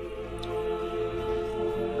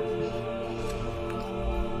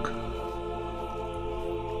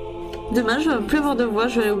 Demain, je vais plus avoir de voix.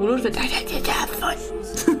 Je vais aller au boulot. Je vais être. Mais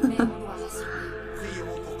on doit rassembler. Prions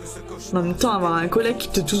pour que ce En cauchemar. même temps, avoir un collègue qui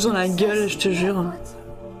te tousse dans la gueule, je te jure.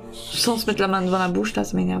 Sans se mettre la main devant la bouche, là,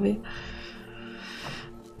 ça m'énervait.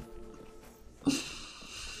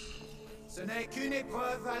 Ce n'est qu'une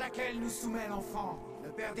épreuve à laquelle nous soumet l'enfant. Ne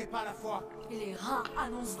perdez pas la foi. Et les rats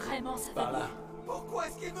annoncent vraiment sa Par là. Pourquoi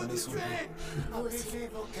est-ce qu'il veut Prenez nous son tuer? Vous aussi. Apaisez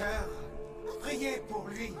vos cœurs. Priez pour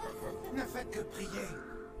lui. Ne faites que prier.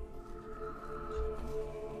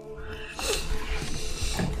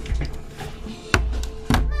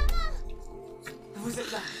 Vous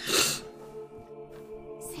êtes là.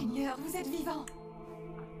 Seigneur, vous êtes vivant.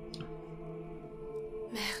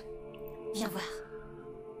 Mère, viens voir.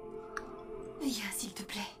 Viens, s'il te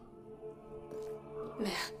plaît.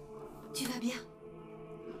 Mère, tu vas bien?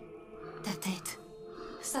 Ta tête.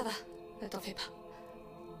 Ça va, ne t'en fais pas.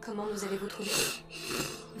 Comment nous avez-vous trouvé?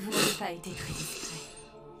 Vous n'avez pas été très discret.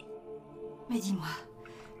 Mais dis-moi,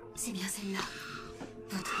 c'est bien celle-là,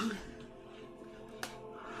 votre île?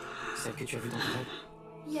 Celle que tu as vue dans ton rêve.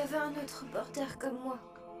 Il y avait un autre porteur comme moi.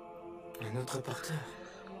 Un autre porteur.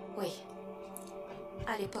 Oui.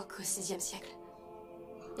 À l'époque, au VIe siècle.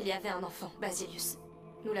 Il y avait un enfant, Basilius.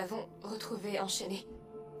 Nous l'avons retrouvé enchaîné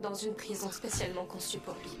dans une prison spécialement conçue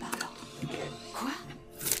pour lui par l'ordre. Quoi?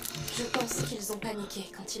 Je pense qu'ils ont paniqué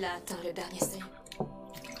quand il a atteint le dernier seuil.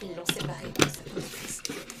 Ils l'ont séparé de sa protectrice.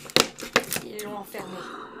 Ils l'ont enfermé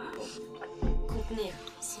pour contenir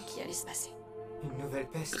ce qui allait se passer. Une nouvelle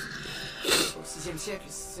peste. Au VIe siècle,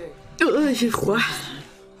 c'est... Oh, j'ai froid.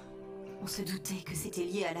 On se doutait que c'était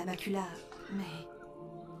lié à la macula, mais...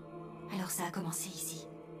 Alors ça a commencé ici,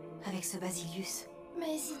 avec ce Basilius.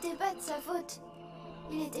 Mais c'était pas de sa faute.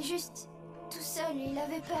 Il était juste tout seul, il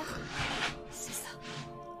avait peur. C'est ça.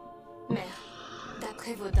 Mère,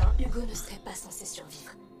 d'après Vaudin, Hugo ne serait pas censé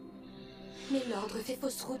survivre. Mais l'ordre fait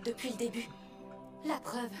fausse route depuis le début. La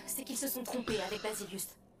preuve, c'est qu'ils se sont trompés avec Basilius.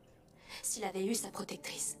 S'il avait eu sa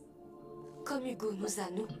protectrice, comme Hugo nous a,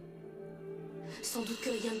 nous, sans doute que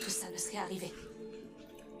rien de tout ça ne serait arrivé.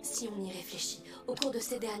 Si Si on y réfléchit, au cours de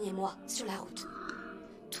ces derniers mois, sur la route,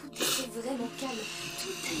 tout était vraiment calme,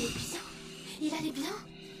 tout allait bien. Il allait bien.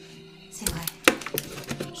 C'est vrai.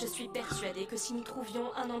 Je suis persuadée que si nous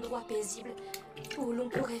trouvions un endroit paisible où l'on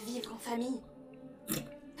pourrait vivre en famille,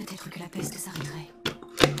 Peut-être que la peste s'arrêterait.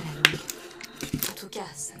 À la longue. en tout cas,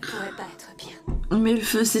 ça ne pourrait pas être pire. Mais le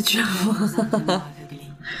feu, c'est tueur. Dans un moment aveuglé.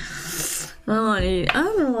 Ah non, allez. Ah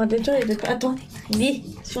non, le radiateur, il est pas. Attends.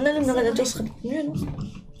 Oui. Si on allume le radiateur, ce serait mieux, non?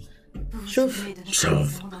 Vous vous Chauffe. souvenez de notre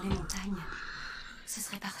Chauffe. maison dans les montagnes? Ce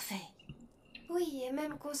serait parfait. Oui, et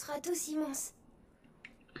même qu'on sera tous immenses.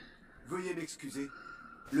 Veuillez m'excuser.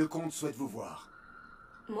 Le comte souhaite vous voir.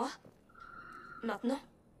 Moi? Maintenant?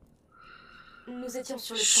 Nous étions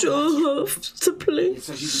sur le point de partir. Chauffe, s'il te plaît. Il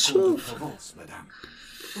s'agit du comte de Chauffe. Provence, madame.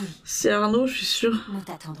 Oui, C'est Arnaud, je suis sûre. nous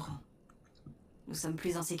t'attendrons. Nous sommes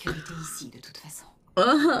plus en sécurité ici, de toute façon.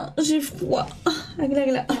 Ah, j'ai froid. Agla,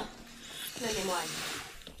 agla. Donnez-moi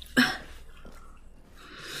une.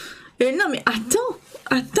 Et non, mais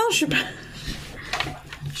attends, je suis pas.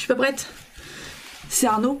 Je suis pas prête. C'est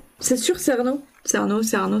Arnaud. C'est sûr, c'est Arnaud. C'est Arnaud.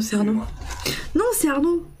 Suivez-moi. Non, c'est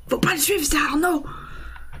Arnaud. Faut pas le suivre, c'est Arnaud.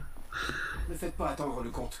 Ne faites pas attendre le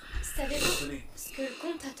comte. Savez-vous Tenez. ce que le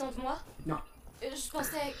comte attend de moi? Non. Je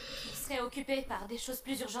pensais qu'il serait occupé par des choses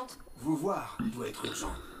plus urgentes. Vous voir doit être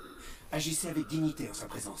urgent. Agissez avec dignité en sa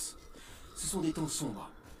présence. Ce sont des temps sombres.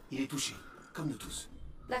 Il est touché, comme nous tous.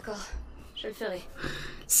 D'accord, je le ferai.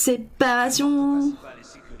 Séparation. Pas les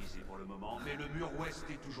sécuriser pour le moment, mais le mur ouest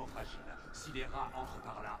est toujours fragile. Si les rats entrent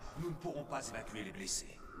par là, nous ne pourrons pas évacuer les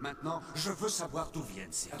blessés. Maintenant, je veux savoir d'où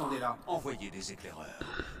viennent ces rats. Attendez là. Envoyez des éclaireurs.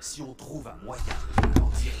 Si on trouve un moyen de les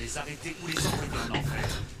ralentir, les arrêter ou les envoyer en enfer,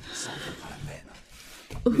 ça en vaudra la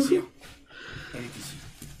peine. Messire, elle est ici.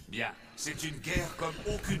 Bien, c'est une guerre comme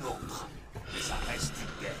aucune autre. Mais ça reste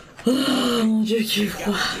une guerre. Oh mon dieu, qui est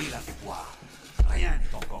froid. Gardez la foi. Rien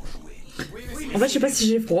n'est encore joué. En fait, je sais pas si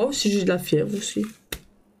j'ai froid ou si j'ai de la fièvre aussi.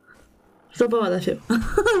 Je dois pas avoir de la fièvre.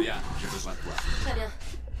 Bien, j'ai besoin de toi. Très bien.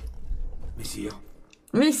 Messire,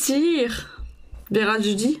 Messire. Verra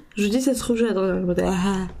jeudi. Jeudi, ça se trouve, je vais dans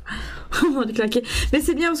on va claquer. Mais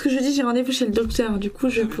c'est bien parce que jeudi, j'ai rendez-vous chez le docteur. Du coup,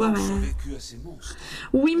 je vais Vous avez pouvoir. donc survécu à ces monstres.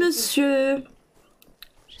 Oui, monsieur.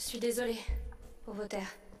 Je suis désolée pour vos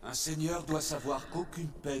terres. Un seigneur doit savoir qu'aucune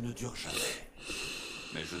paix ne dure jamais.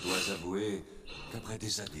 Mais je dois avouer qu'après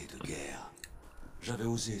des années de guerre, j'avais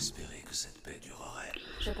osé espérer que cette paix durerait.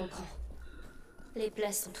 Je comprends. Les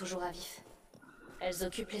plaies sont toujours à vif. Elles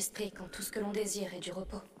occupent l'esprit quand tout ce que l'on désire est du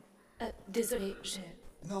repos. Désolée,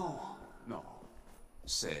 Non, non.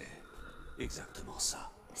 C'est exactement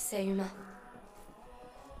ça. c'est humain.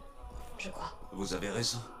 Je crois. Vous avez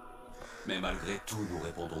raison. Mais malgré tout, nous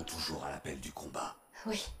répondons toujours à l'appel du combat.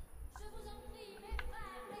 Oui.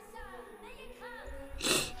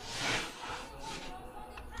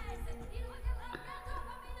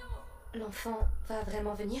 L'enfant va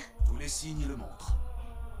vraiment venir? Tous les signes le montrent.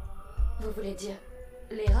 Vous voulez dire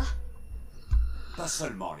les rats? Pas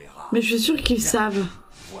seulement les rats. Mais je suis sûre qu'ils savent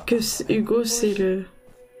Vois que pas. Hugo, c'est le.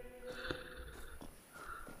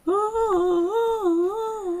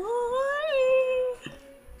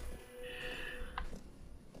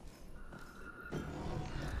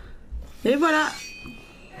 Et voilà.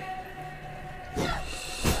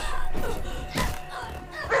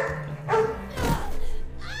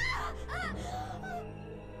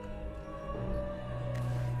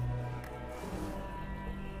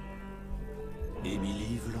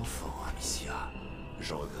 Émilie veut l'enfant, Amicia.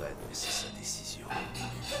 Je regrette, mais c'est sa décision.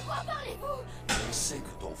 De quoi parlez-vous? Elle sait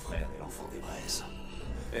que ton frère est l'enfant des braises.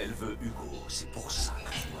 Elle veut Hugo, c'est pour ça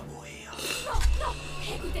que je dois mourir. Non,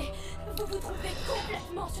 écoutez, vous vous trompez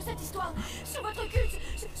complètement sur cette histoire, sur votre culte,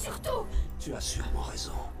 surtout. Tu as sûrement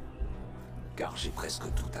raison. Car j'ai presque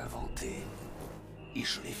tout inventé. Et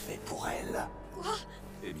je l'ai fait pour elle. Quoi?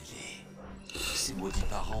 Émilie, ses maudits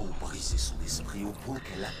parents ont brisé son esprit au point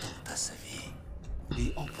qu'elle attente à sa vie.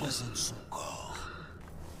 Et empoisonne son corps.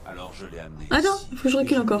 Alors je l'ai amenée Attends, ici, faut que je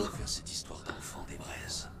recule et je encore. veux faire cette histoire d'enfant des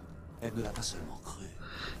braises. Elle ne l'a pas seulement cru.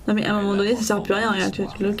 Non mais à un moment donné, ça sert plus à rien. Regarde, tu es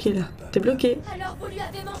bloqué là. T'es bloqué. Alors vous lui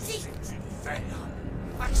avez menti? C'est une faire.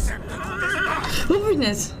 Accepte ton destin. Oh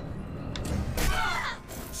punaise.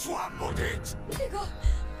 Sois maudite. Hugo,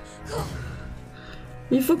 cours.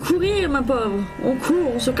 Il faut courir, ma pauvre. On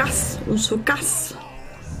court, on se casse. On se casse.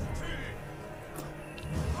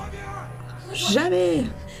 Jamais.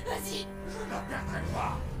 Vas-y. Je ne la perdrai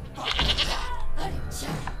pas. Allez, tiens.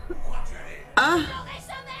 Ah. N'aurai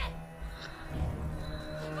jamais.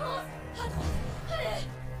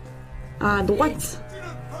 Avance, à droite. Allez.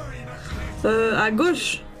 À droite. À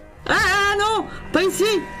gauche. Ah non. Pas ici.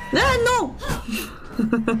 Ah non.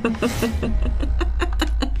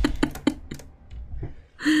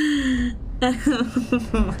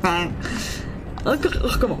 Encore, on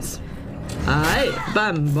recommence. Allez,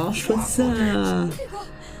 bam, mange-toi ça.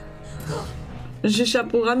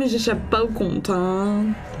 J'échappe au rat, mais j'échappe pas au compte, hein.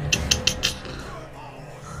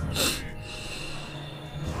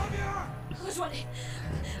 Rejoins-les.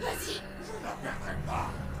 Vas-y. Je ne la perdrai pas.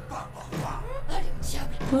 Pas pour toi. Allez,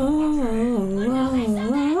 diable.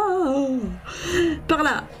 Par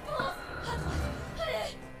là.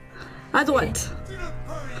 À droite.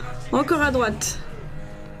 Encore à droite.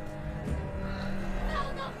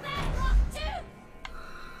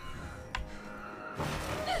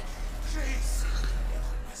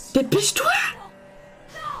 Dépêche-toi!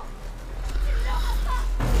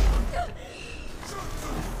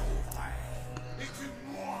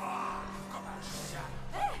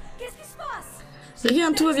 Qu'est-ce qui se passe?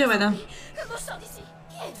 Rien, tout va bien, madame. Comment je sors d'ici?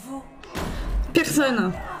 Qui êtes-vous?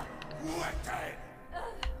 Personne.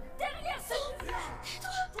 Derrière ce mur.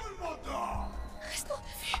 Tais-toi. Tout le monde dort. Restons de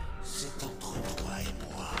vue. C'est entre toi et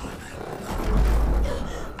moi.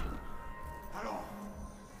 Allons.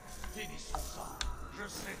 Finissons ça. Je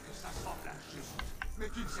sais que ça semble injuste, mais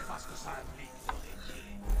tu ne sais pas ce que ça implique de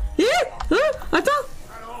régner. Attends.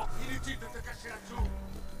 Alors, inutile de te cacher là-dessous.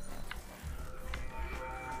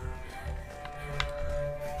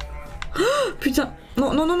 Putain.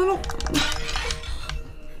 Non, non, non, non, non.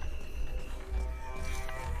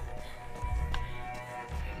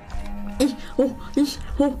 Oh, oh,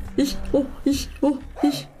 oh, oh.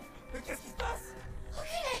 Mais qu'est-ce qui se passe?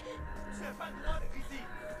 Reculez. Tu n'as pas le droit d'être ici.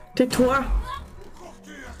 Tais-toi.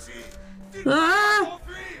 Cours-tu ainsi? Tu Ah. dois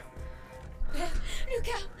fuir.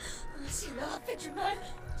 Lucas, s'il leur a fait du mal.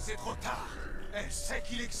 C'est trop tard. Elle sait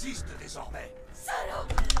qu'il existe désormais. Salaud.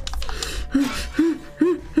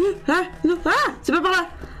 Ah, non, ah, c'est pas par là.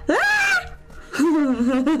 Ah.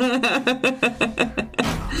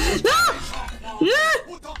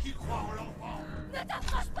 Autant qu'il croit en l'enfant. Ne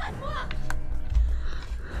t'approche pas de moi.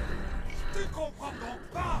 Tu comprends donc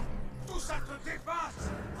pas? Tout ça te dépasse.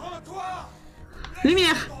 Rends-toi.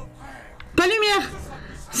 Lumière. Ton frère. Pas lumière.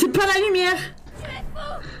 C'est pas la lumière. Tu es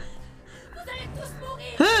fou. Vous allez tous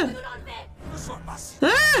mourir. Ah. Nous l'enlever. Ne sois pas si. Ah.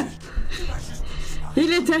 Tu vas juste disparaître.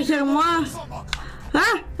 Il est derrière moi. Sans manquera.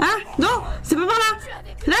 Ah, ah, non, c'est pas par là.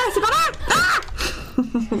 Là, c'est par là. Ah.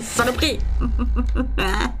 Saloperie.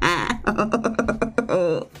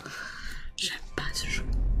 J'aime pas ce jeu.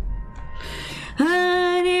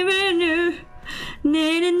 Elle est venue.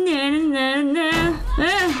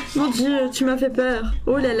 Ah, mon Dieu, tu m'as fait peur.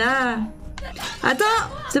 Oh là là. Attends,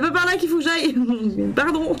 c'est pas par là qu'il faut que j'aille.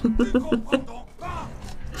 Pardon. Tu comprends donc pas?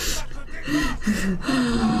 Tout ça te dépasse.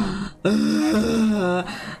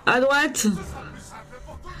 À droite. Ce sera plus simple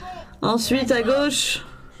pour tout le monde. Ensuite à gauche.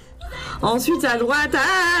 Ensuite à droite.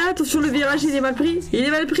 Ah, attention, le virage il est mal pris. Il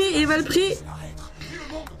est mal pris, il est mal pris.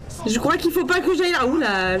 Je crois qu'il faut pas que j'aille là.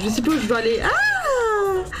 Oula, je sais pas où je dois aller. Ah.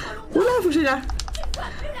 Oula, faut que j'aille là.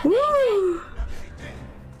 Ouh.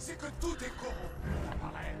 C'est que tout est corrompu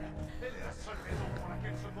par elle. Elle est la seule raison pour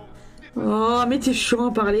laquelle ce monde n'est pas. Oh, mais t'es chiant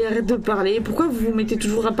à parler, arrête de parler. Pourquoi vous vous mettez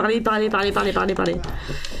toujours à parler? Le jour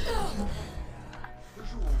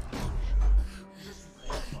où je suis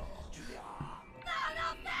très fort, tu verras.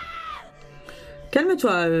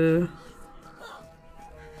 Calme-toi.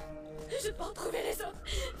 Je dois retrouver les autres.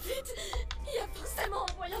 Vite. Il y a forcément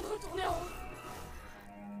un moyen de retourner en haut.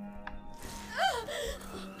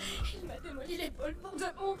 Il m'a démoli l'épaule pour de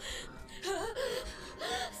bon. Ça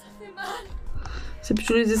fait mal. C'est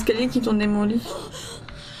plutôt les escaliers qui t'ont démoli.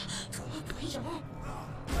 Trop brillant.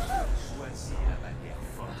 Choisis la manière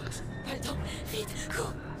forte. Pas le temps. Vite,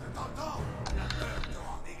 cours. T'entends? La peur te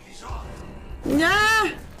rend négligent. Ah.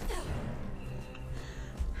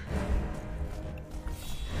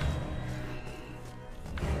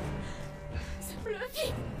 Ça pleut,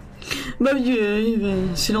 vite. Bah oui,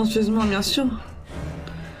 silencieusement, bien sûr.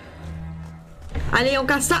 Allez, on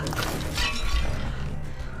casse ça.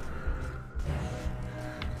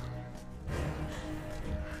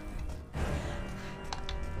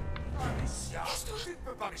 Amicia, tu ne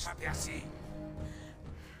peux pas m'échapper ainsi.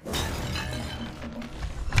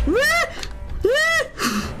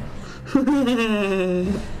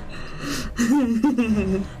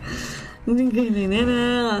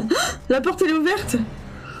 La porte elle est ouverte.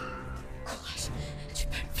 Courage. Tu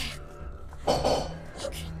peux le faire.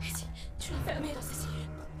 Aucune. Vas-y. Tu l'as fermé dans sa cellule.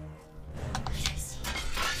 Viens ici.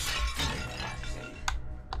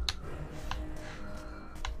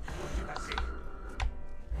 Où es-tu passé?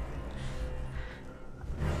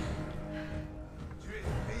 Tu es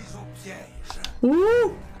prise au piège. Ouh.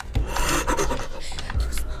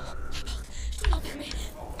 Je dois l'enfermer.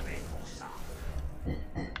 Formé pour ça.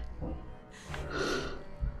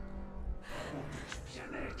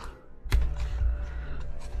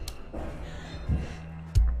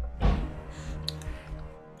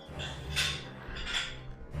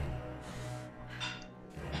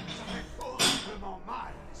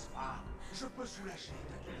 Je peux soulager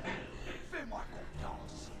ta douleur. Fais-moi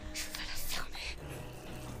confiance. Je vais la fermer.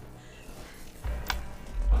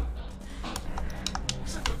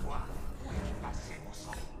 Je te vois. Où es-tu passé, mon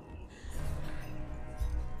sang?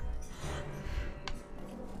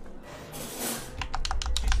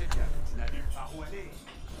 Tu sais bien que tu n'as nulle part où aller.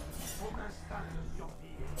 Ton instinct de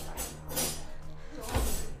survie est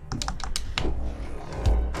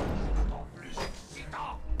d'autant plus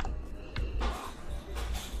excitant.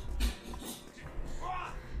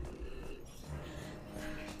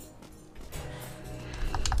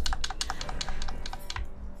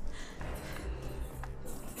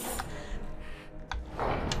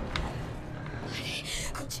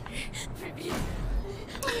 Allez, continue. Plus vite.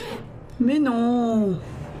 Mais non.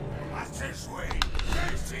 Assez joué.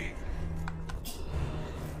 Réussi.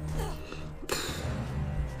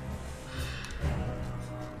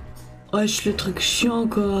 Wesh, le truc chiant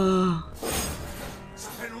quoi. Ça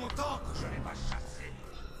fait longtemps que je n'ai pas chassé.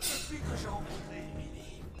 Depuis que j'ai rencontré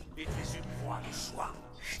Emily, et tu es une voie de choix.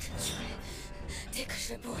 Je te tuerai dès que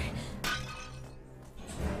je pourrai.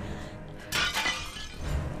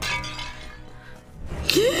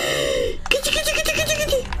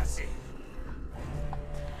 Assez.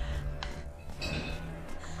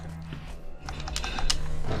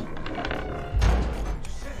 Tu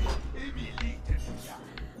sais, Emily t'aime bien.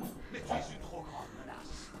 Mais tu es une trop grande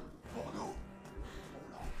menace. Pour nous, mon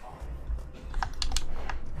enfant.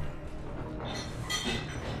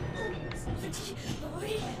 Petit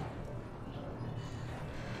bruit.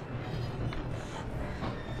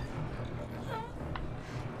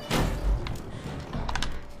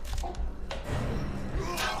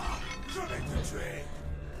 Je vais te tuer.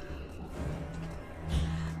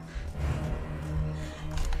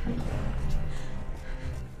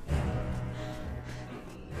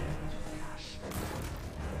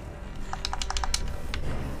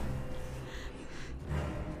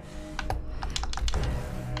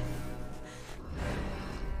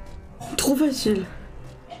 Trop facile.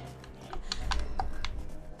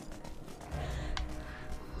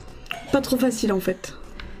 Pas trop facile en fait.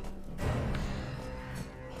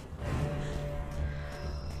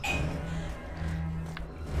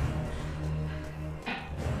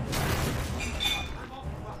 Vraiment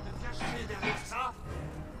pouvoir te cacher derrière ça?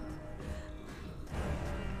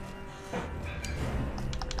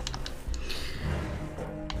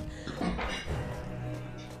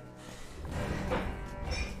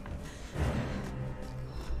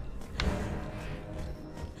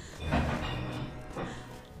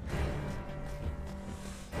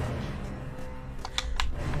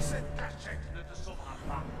 Cette cachette ne te sauvera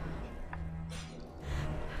pas.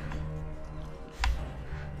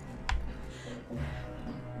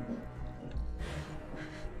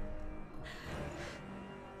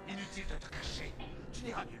 Inutile de te cacher. Tu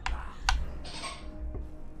n'iras nulle part.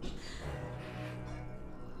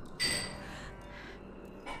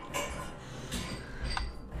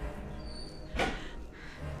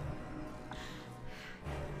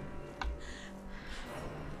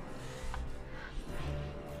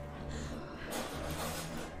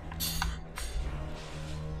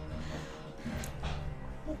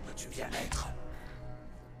 Où peux-tu bien être?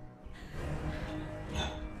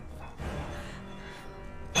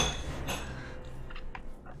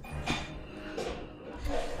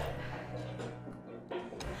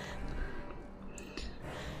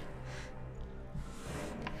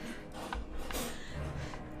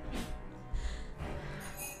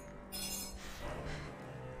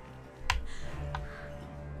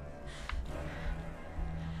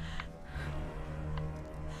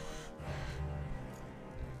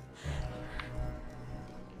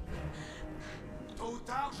 Tôt ou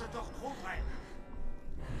tard, je te retrouverai.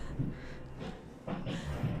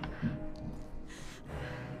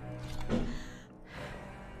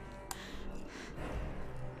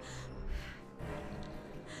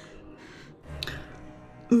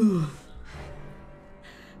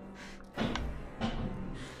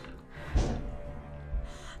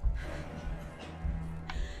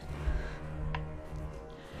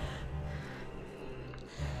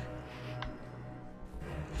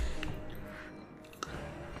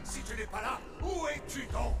 Si tu n'es pas là, où es-tu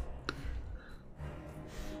donc?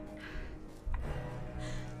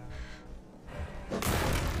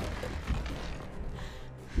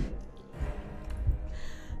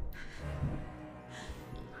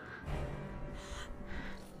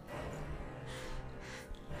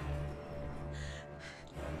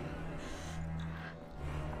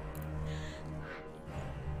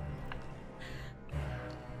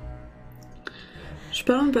 Je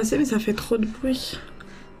peux pas me passer mais ça fait trop de bruit.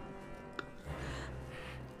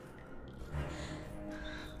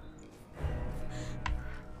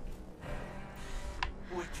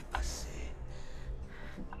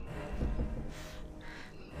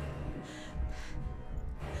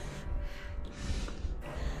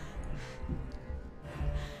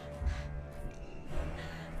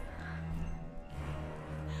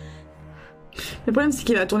 Le problème, c'est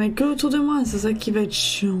qu'il va tourner que autour de moi. C'est ça qui va être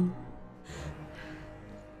chiant.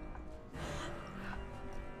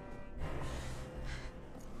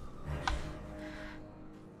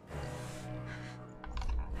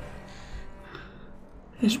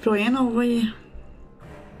 Et je peux rien envoyer.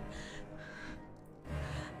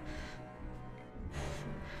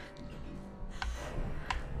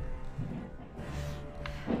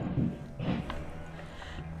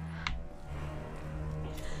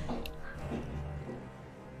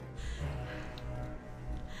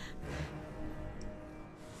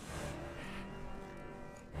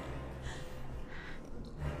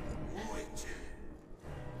 Où es-tu?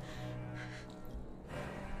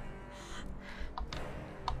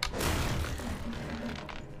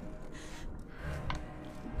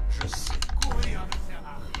 Je sais courir ne sert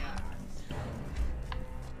à rien.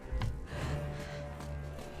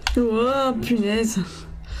 Oh, punaise.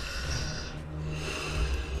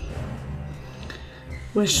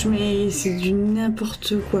 Wesh, mais c'est du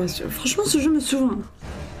n'importe quoi. Franchement, ce jeu me saoule.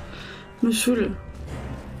 Me saoule.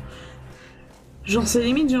 Genre, c'est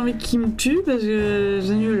limite, j'ai envie qu'il me tue parce que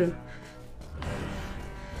c'est nul.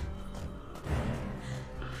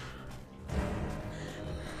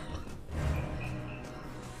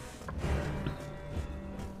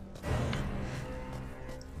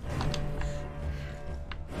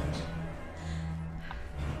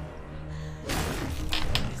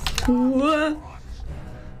 Ouais.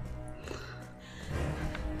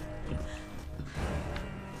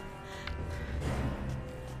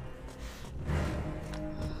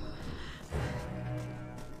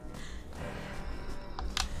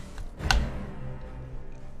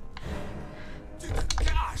 Tu te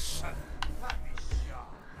caches! Amicia,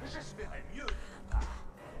 j'espérais mieux de ta part.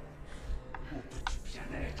 Où peux-tu bien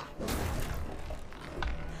être?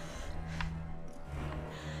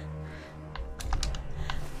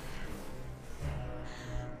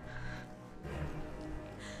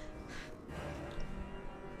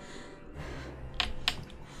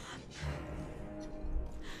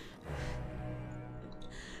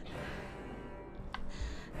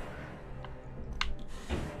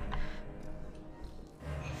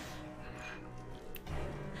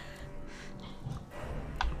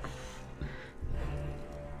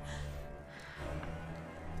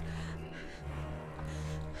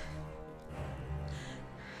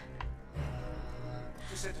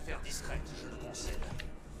 Tu sais te faire discrète, je le concède.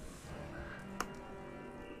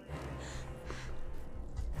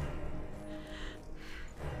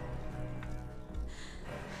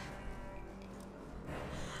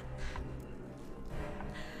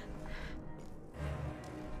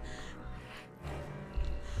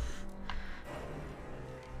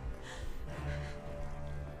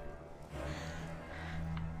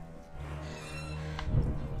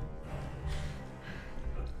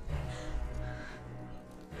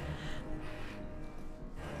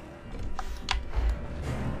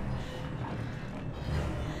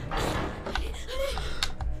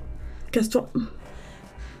 Casse-toi.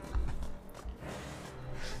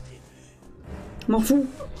 M'en fous.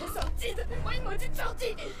 J'ai sorti, donnez-moi une maudite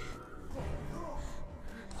sortie.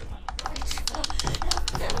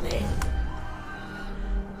 Fermez.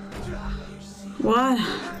 Voilà.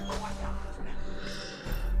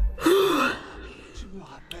 Tu me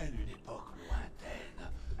rappelles une époque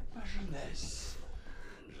lointaine, ma jeunesse.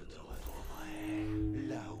 Je te retrouverai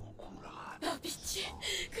là où coulera. Par pitié,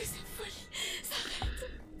 que cette folie s'arrête.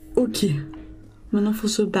 Ok. Maintenant, faut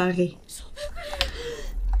se barrer.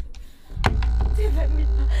 T'es famille.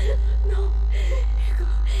 Non. Hugo,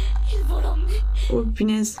 ils vont l'emmener. Oh,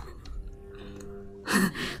 punaise.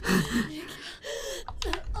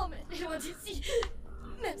 Emmène-les loin d'ici.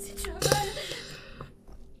 Même si tu as mal.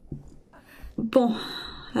 Bon.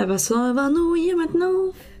 Elle va s'envanouiller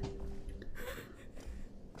maintenant.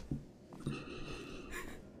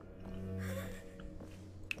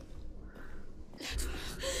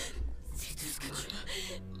 C'est tout ce que tu as.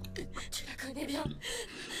 Tu la connais bien.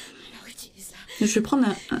 Alors utilise-la. Je vais prendre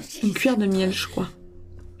une cuillère de miel, je crois.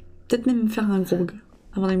 Peut-être même faire un grog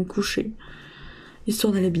avant d'aller me coucher.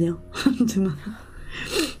 Histoire d'aller bien demain.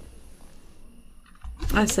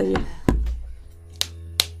 Ah, ça y est.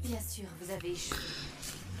 Bien sûr, vous avez échoué.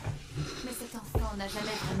 Mais cet enfant n'a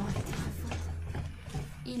jamais vraiment été ma faute.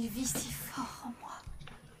 Il vit si fort en moi.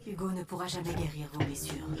 Hugo ne pourra jamais guérir vos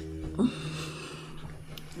blessures.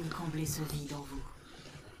 Ni combler ce vide en vous.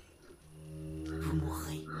 Vous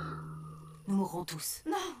mourrez. Nous mourrons tous.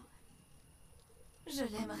 Non. Je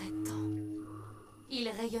l'aimerais tant. Il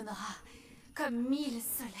rayonnera comme 1000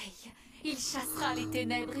 soleils. Il chassera les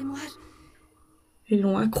ténèbres et moi, Ils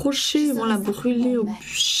l'ont accroché, ils vont la brûler au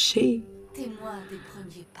bûcher. témoin des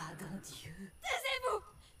premiers pas d'un dieu. Tes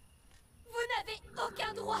n'avez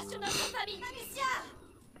aucun droit sur notre famille. Amicia!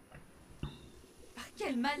 Par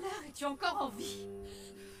quel malheur es-tu encore en vie?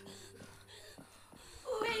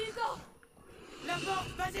 Où est Hugo? La porte,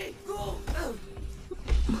 vas-y, cours!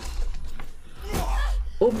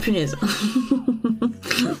 Oh punaise.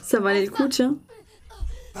 Ça valait le coup, tiens.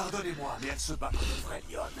 Pardonnez-moi, mais elle se bat comme une vraie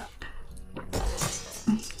lionne.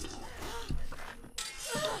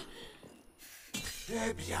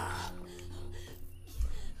 Eh bien...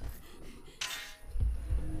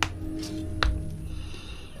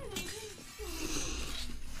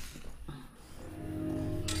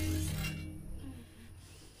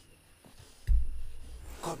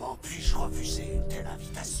 Comment puis-je refuser une telle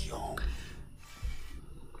invitation?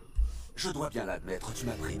 Je dois bien l'admettre, tu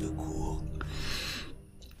m'as pris de court.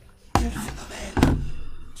 Quel phénomène!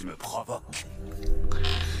 Tu me provoques.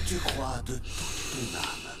 Tu crois de toute ton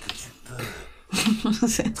âme que tu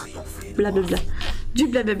peux triompher de Blablabla. moi. Du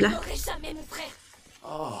blablabla. N'aurai jamais mon frère.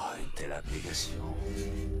 Oh, une telle abnégation.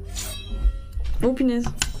 Oh punaise.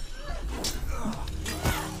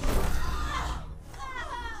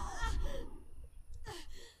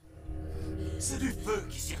 C'est du feu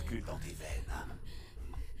qui circule dans tes veines.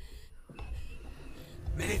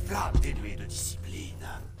 Mais les flammes dénuées de discipline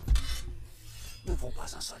ne font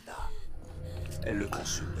pas un soldat. Elles le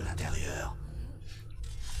consument de l'intérieur.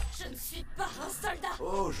 Je ne suis pas un soldat.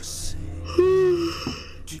 Oh, je sais.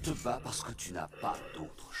 Tu te bats parce que tu n'as pas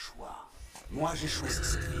d'autre choix. Moi, j'ai choisi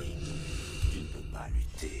cette vie. Tu ne peux pas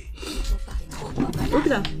lutter. Hop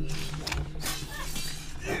là.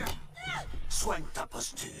 Soigne ta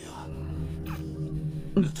posture.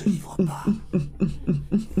 Ne te livre pas.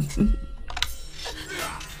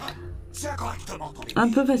 Tiens correctement ton épée.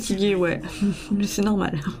 Un peu fatigué, ouais. Mais c'est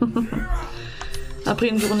normal. Après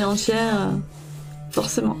une journée entière,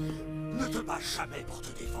 forcément. Ne te bats jamais pour te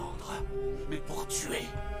défendre, mais pour tuer,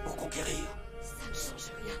 pour conquérir. Ça ne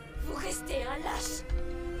change rien. Vous restez un lâche.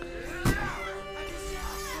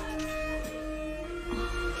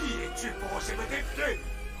 Qui es-tu pour oser me défier?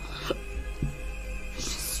 Je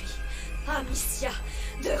suis Amicia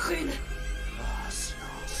de Rune. Ah,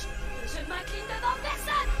 silence. Je ne m'incline devant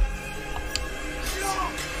personne.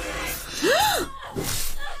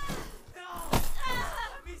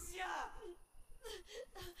 Amicia!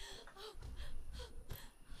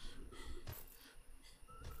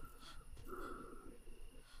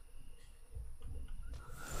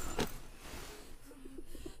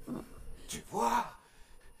 Tu vois?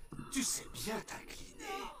 Tu sais bien t'incliner.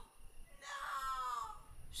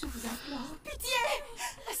 Je vous implore, pitié!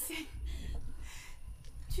 Assez.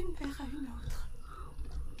 D'une paire à une autre.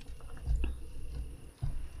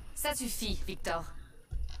 Ça suffit, Victor.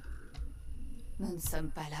 Nous ne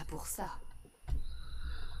sommes pas là pour ça.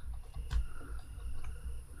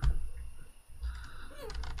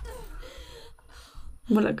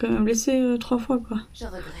 On l'a quand même blessé 3 fois, quoi. Je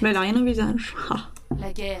regrette. Mais elle a rien au visage. Ah.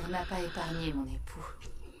 La guerre n'a pas épargné mon époux.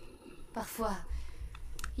 Parfois,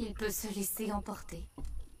 il peut se laisser emporter.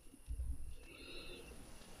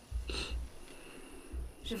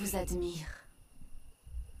 Je vous admire.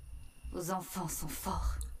 Vos enfants sont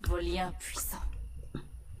forts, vos liens puissants.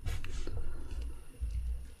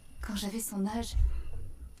 Quand j'avais son âge,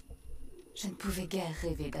 je ne pouvais guère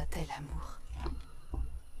rêver d'un tel amour.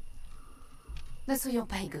 Ne soyons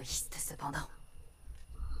pas égoïstes, cependant.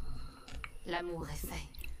 L'amour est fait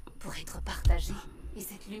pour être partagé, et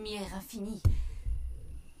cette lumière infinie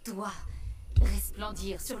doit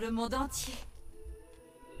resplendir sur le monde entier.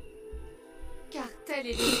 Car tel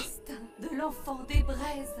est le destin de l'enfant des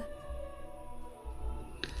braises.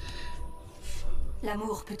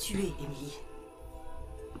 L'amour peut tuer, Émilie.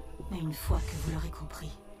 Mais une fois que vous l'aurez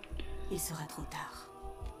compris, il sera trop tard.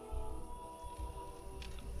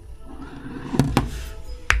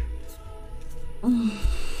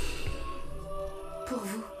 Pour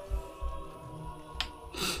vous,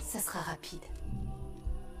 ça sera rapide.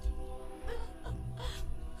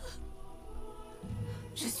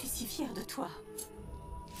 Je suis si fière de toi.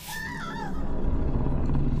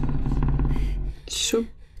 Chaud.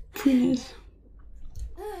 Punaise.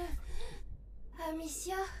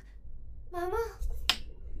 Amicia? Maman?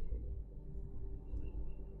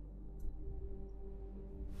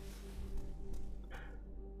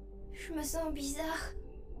 Je me sens bizarre.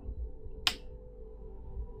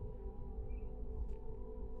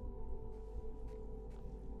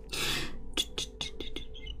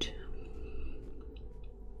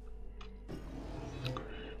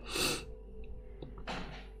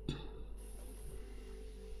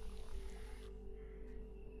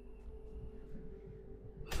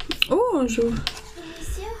 Oh, je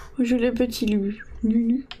Amicia? joue le petit Lulu.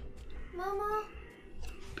 Maman?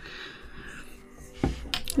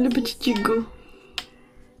 Le petit Hugo.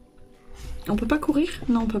 On peut pas courir?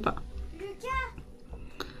 Non, on peut pas. Lucas,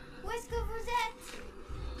 où est-ce que vous êtes?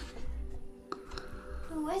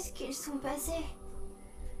 Où est-ce qu'ils sont passés?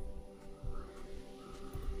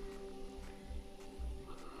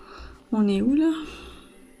 On est où là?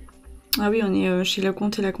 Ah oui, on est chez le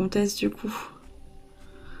comte et la comtesse du coup.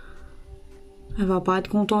 Elle va pas être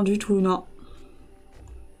contente du tout, non.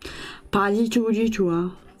 Pas du tout,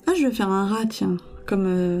 hein. Ah, je vais faire un rat, tiens.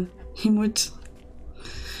 Comme Himout.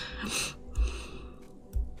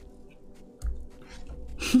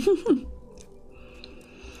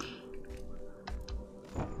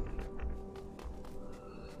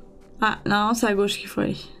 Ah, non, c'est à gauche qu'il faut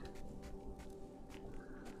aller.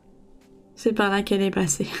 C'est par là qu'elle est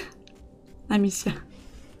passée. Amicia.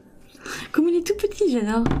 Comme il est tout petit,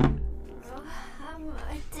 j'adore. Oh,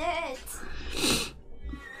 ma tête.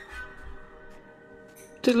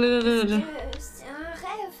 C'est un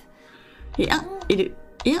rêve. Et un, et deux,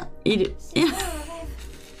 et un, et deux, C'est et pas un. un rêve.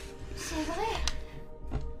 C'est vrai.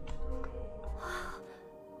 Oh,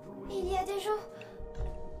 il y a des gens.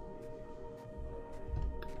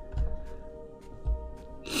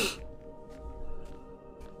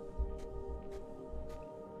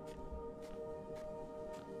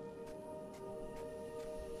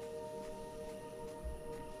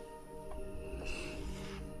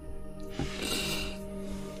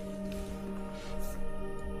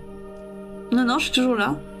 Non, non, je suis toujours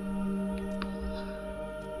là.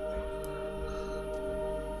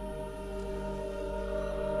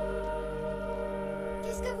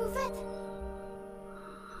 Qu'est-ce que vous faites?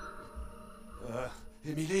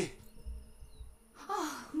 Émilie? Oh,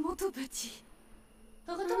 mon tout petit.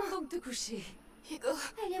 Retourne donc te coucher. Hugo,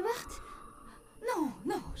 elle est morte? Non,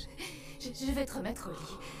 non, je vais te remettre au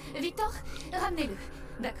lit. Victor, ramenez-le,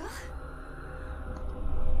 d'accord?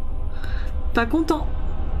 Pas content.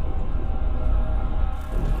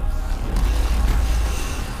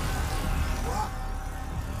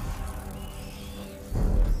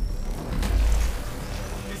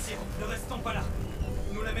 Messieurs, ne restons pas là.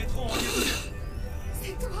 Nous la mettrons en lieu.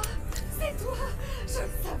 C'est toi, je le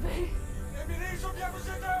savais. Émilie, je viens vous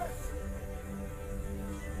aider.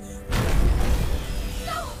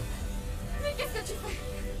 Non! Mais qu'est-ce que tu fais?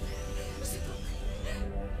 Je t'en prie.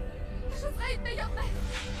 Je ferai une meilleure mère.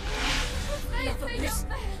 Je ferai une meilleure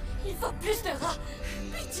mère. Il faut plus de rats.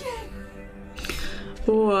 Pitié.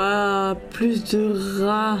 Ouah, plus de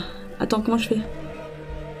rats. Attends, comment je fais?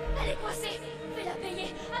 Elle est coincée. Fais-la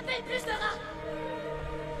payer. Appelle plus de rats.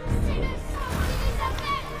 C'est le sang qui les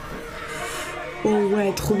appelle. Oh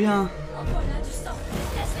ouais, trop bien. Envoie-la du sang.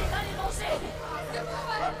 Laisse-les pas les manger.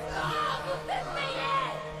 Ah, vous faites payer.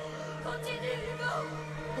 Continue, Hugo.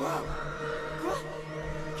 Quoi?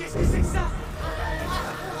 Qu'est-ce que c'est que ça?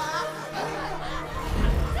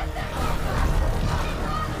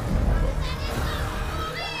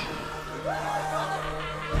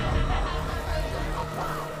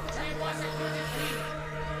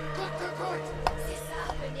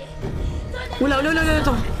 Oula, oula, oula, oula,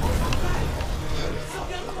 attends.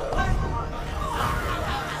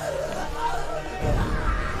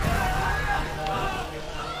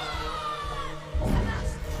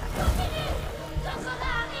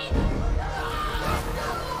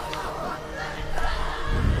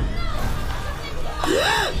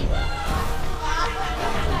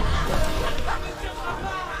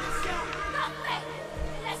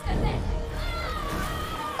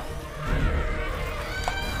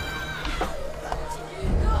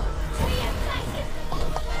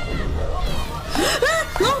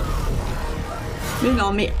 Mais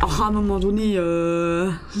non, mais à un moment donné,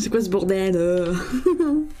 c'est quoi ce bordel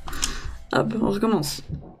Hop, on recommence.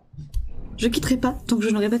 Je quitterai pas tant que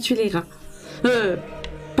je n'aurai pas tué les rats.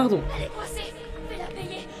 Pardon. Elle est coincée. Fais-la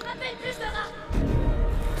payer. Appelle plus de rats.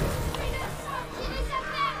 C'est le sang qui les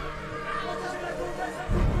appelle.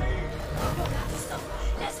 Envoie-la du sang.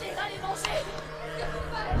 Laisse-les pas les manger.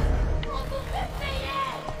 On vous fait payer.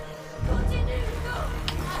 Continue, Hugo.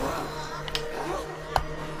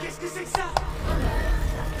 Qu'est-ce que c'est que ça?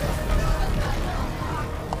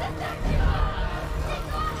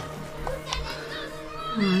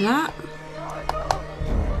 Voilà.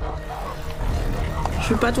 Je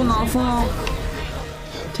suis pas ton enfant.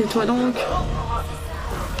 Tais-toi donc.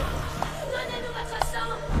 Donnez-nous votre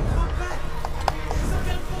sang.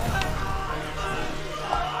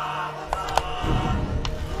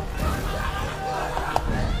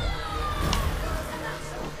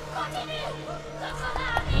 Continue. Notre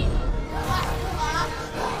rat arrive.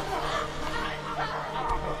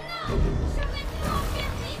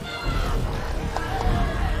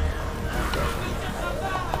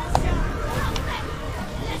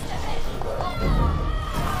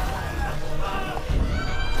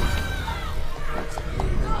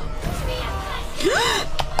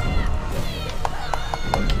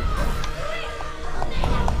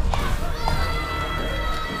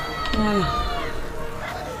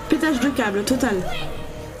 incroyable, total.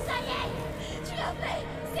 Ça y est, tu l'as fait.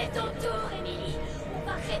 C'est ton tour, Émilie. On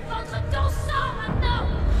va répandre ton sang maintenant.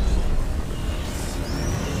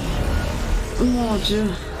 Oh mon Dieu.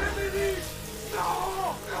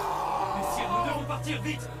 Messieurs, nous devons partir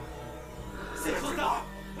vite. C'est trop tard.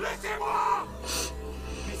 Laissez-moi.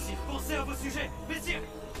 Messieurs, pensez à vos sujets. Messieurs.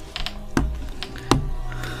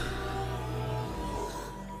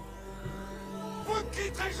 Vous ne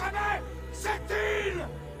quitterez jamais cette île.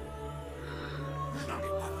 Je n'en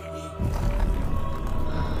ai pas fini.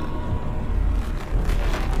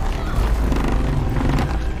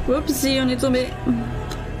 Oupsie, on est tombé.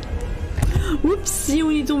 Oupsie,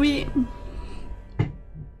 on est tombé.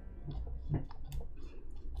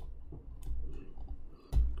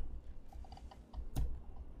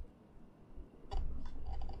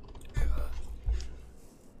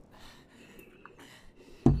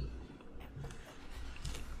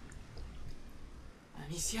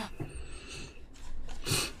 Amicia.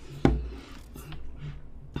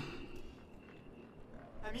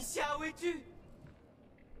 Amicia, où es-tu?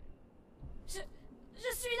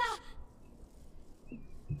 Je suis là.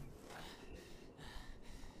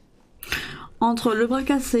 Entre le bras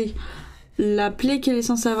cassé, la plaie qu'elle est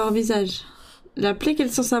censée avoir au visage, la plaie qu'elle est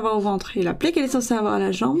censée avoir au ventre et la plaie qu'elle est censée avoir à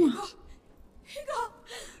la jambe. Hugo.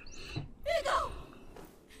 Non.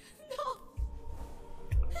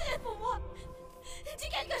 Réponds-moi. Dis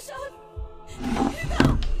quelque chose. Hugo.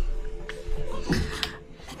 Oh,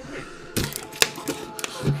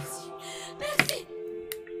 merci.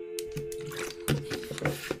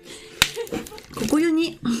 Coucou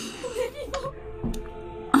Yoni.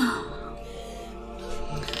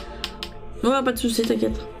 Ouais, pas de soucis,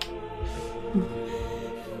 t'inquiète.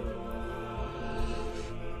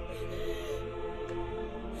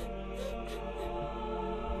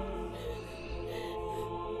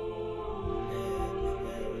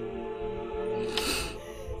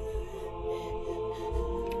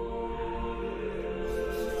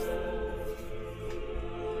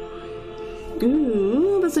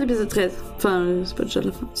 Bah c'est l'épisode 13. Enfin, c'est pas déjà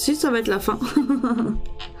la fin. Si, ça va être la fin.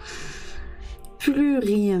 Plus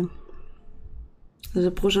rien. Le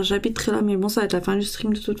prochain chapitre est là, mais bon, ça va être la fin du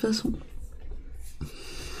stream de toute façon.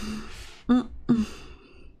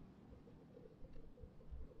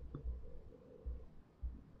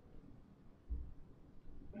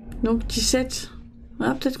 Donc 17.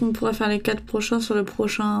 Ah, peut-être qu'on pourrait faire les 4 prochains sur le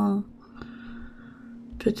prochain.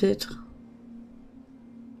 Peut-être.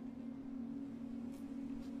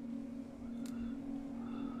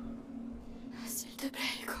 S'il te plaît,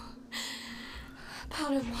 Hugo.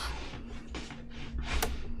 Parle-moi.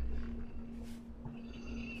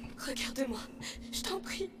 Regarde-moi, je t'en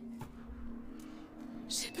prie.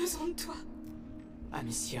 J'ai besoin de toi.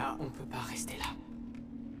 Amicia, on peut pas rester là.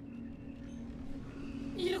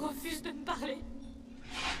 Il refuse de me parler.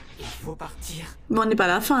 Il faut partir. Bon, on n'est pas à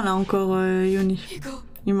la fin là encore, Yoni. Hugo,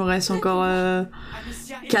 Il me reste encore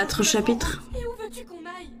Amicia, 4 chapitres. et où veux-tu qu'on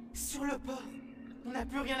aille? Sur le port. On n'a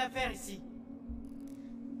plus rien à faire ici.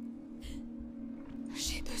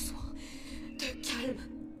 J'ai besoin de calme.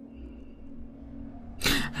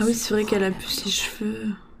 Ah oui, c'est vrai qu'elle a plus les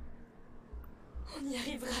cheveux. On n'y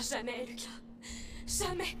arrivera jamais, Lucas.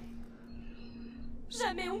 Jamais.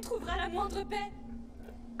 Jamais on trouvera la moindre paix.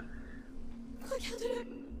 Regarde-le.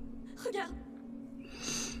 Regarde.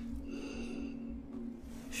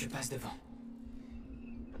 Je passe devant.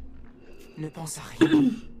 Ne pense à rien.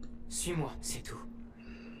 Suis-moi, c'est tout.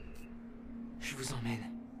 Je vous emmène.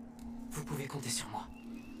 Vous pouvez compter sur moi.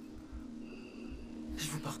 Je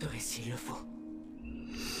vous porterai s'il le faut.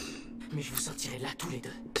 Mais je vous sortirai de là tous les deux.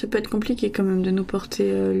 Ça peut être compliqué quand même de nous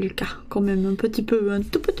porter Lucas. Quand même un petit peu, un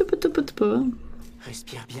tout petit peu. Hein.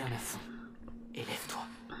 Respire bien à fond. Et lève-toi.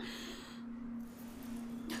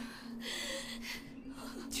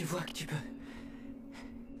 Tu vois que tu peux.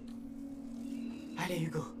 Allez,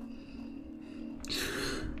 Hugo.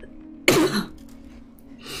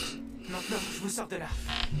 Maintenant, je vous sors de là.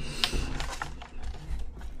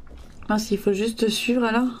 Ah, s'il faut juste te suivre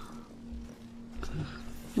alors.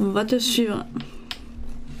 On va te suivre.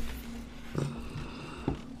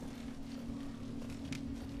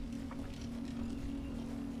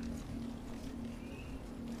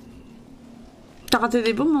 T'as raté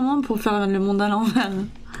des bons moments pour faire le monde à l'envers.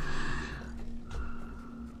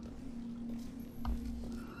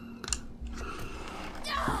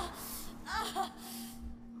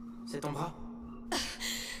 C'est ton bras?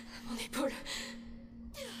 Mon épaule.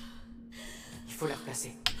 Il faut la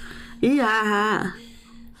replacer. Yeah.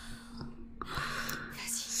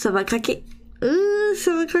 Ça va craquer.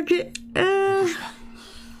 Ça va craquer. Ça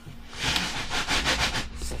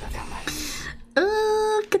va faire mal.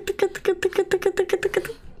 Cut.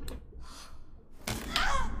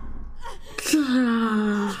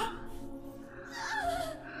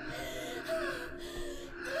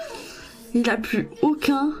 Il a plus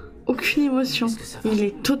aucune émotion. Est-ce que ça va? Il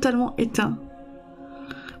est totalement éteint.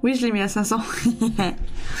 Oui, je l'ai mis à 500.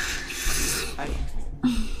 Allez,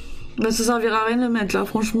 Bah, ça servira à rien de le mettre là,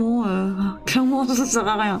 franchement. Clairement, ça sert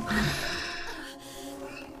à rien.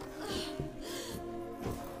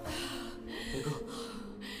 Hugo.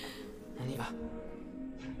 On y va.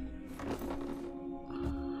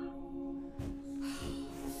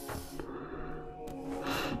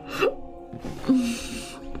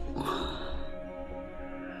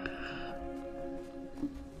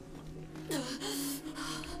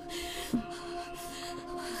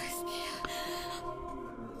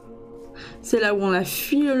 C'est là où on a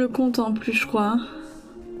fui le compte en plus, je crois. Hein.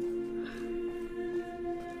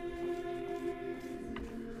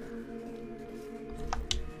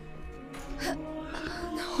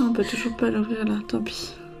 On peut toujours pas l'ouvrir là, tant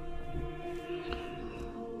pis.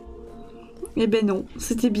 Eh ben non,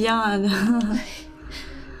 c'était bien. Tout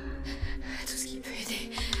ce qui peut aider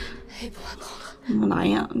est bon à prendre. On n'a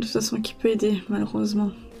rien de toute façon qui peut aider,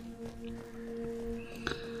 malheureusement.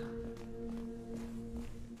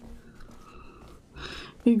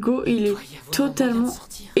 Hugo, il est totalement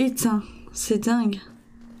éteint. C'est dingue.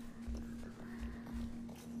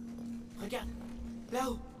 Regarde,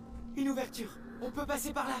 là-haut, une ouverture. On peut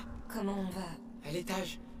passer par là. Comment on va? À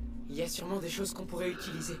l'étage, il y a sûrement des choses qu'on pourrait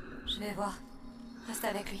utiliser. Je vais voir. Reste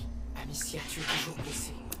avec lui. Amicia, tu es toujours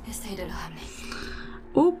blessée. Essaye de le ramener.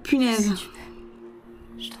 Oh punaise. Si tu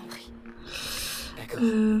peux. Je t'en prie. D'accord. Mais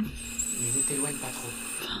ne t'éloigne pas trop.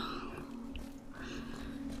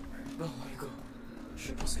 Bon, Hugo,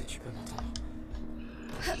 je pense que tu peux m'entendre.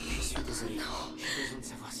 Je suis désolé. J'ai besoin de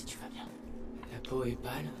savoir si tu vas bien. La peau est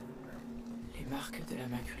pâle. Les marques de la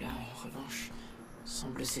macula, en revanche,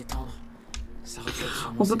 semblent s'étendre. Ça reflète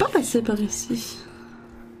sûrement On peut pas cette passer pression. par ici.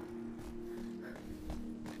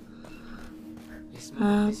 Laisse-moi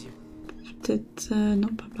voir Ah. les yeux. Peut-être... non,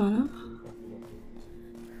 pas par là.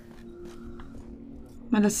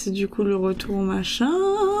 Mais là, c'est du coup le retour au machin.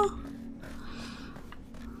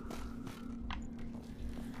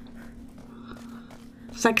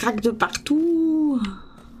 Ça craque de partout.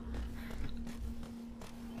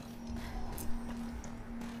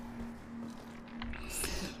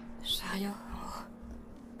 Chariot en haut.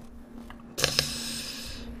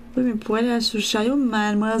 Oui, mais pour aller à ce chariot,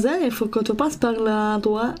 mademoiselle, il faut que tu passes par là,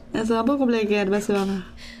 toi. Et c'est un peu compliqué de passer par là.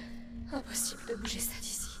 Impossible de bouger ça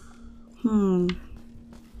d'ici.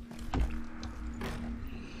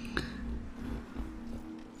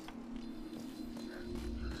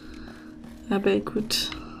 Ah bah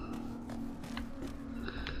écoute.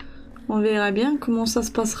 On verra bien comment ça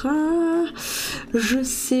se passera. Je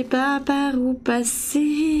sais pas par où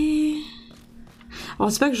passer.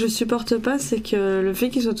 Alors c'est pas que je supporte pas, c'est que le fait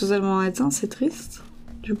qu'il soit totalement éteint, c'est triste.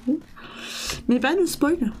 Du coup. Mais pas de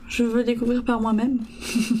spoil. Je veux découvrir par moi-même.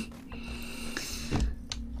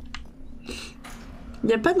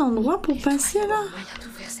 Y a pas d'endroit pour passer là? Moyen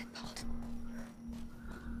d'ouvrir cette porte.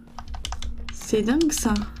 C'est dingue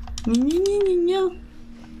ça.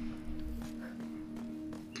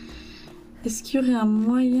 Est-ce qu'il y aurait un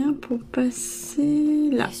moyen pour passer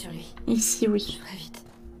là? Allez sur lui. Ici, oui. Très vite.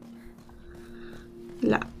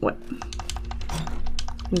 Là, ouais.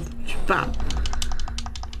 Bon, tu parles.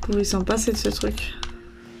 Pour ils s'en passer de ce truc.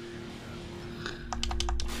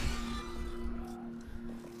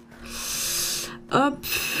 Hop.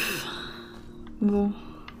 Bon.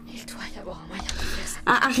 Il doit y avoir un moyen d'ouvrir cette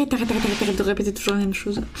Ah, arrête de répéter toujours la même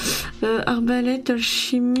chose. Arbalète,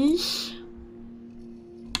 alchimie.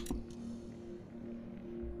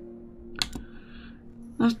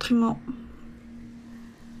 Instrument.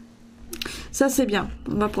 Ça c'est bien.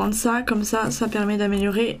 On va prendre ça, comme ça, ça permet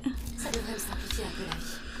d'améliorer. Ça devrait me simplifier un peu la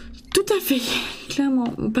vie. Tout à fait,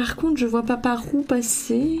 clairement. Par contre, je vois pas par où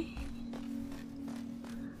passer.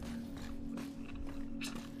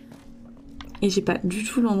 Et j'ai pas du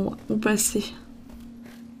tout l'endroit où passer.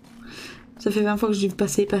 Ça fait 20 fois que je dis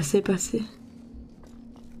passer.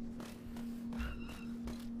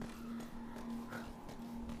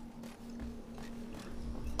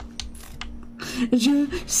 Je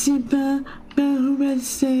sais pas par où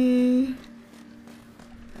passer.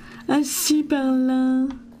 Assis par là,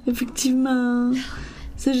 effectivement.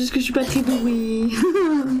 C'est juste que je suis pas très douée.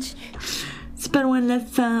 C'est pas loin de la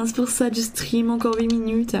fin, c'est pour ça que je stream encore 8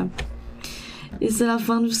 minutes. Et c'est la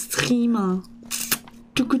fin du stream.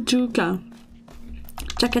 Tchouk tchouk.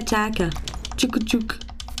 Tchaka tchaka. Tchouk tchouk.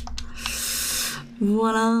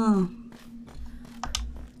 Voilà.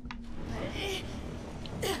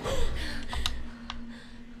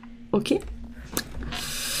 Ok.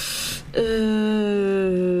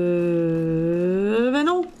 Bah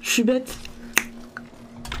non, je suis bête.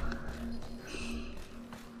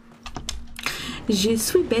 J'ai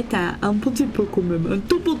suis bête un petit peu quand même. Un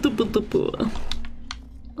tout peu.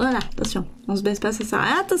 Voilà, attention. On se baisse pas, ça sert à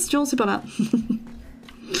rien. Attention, c'est pas là.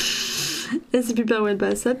 Et c'est plus par où elle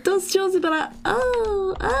passe. Attention, c'est par là.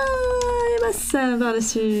 Oh, elle passe par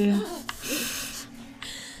dessus.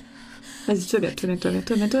 Vas-y, tout va bien.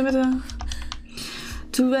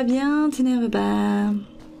 Tout va bien, t'énerve pas.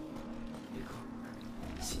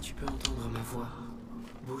 Si tu peux entendre ma voix,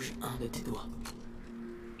 bouge un de tes doigts.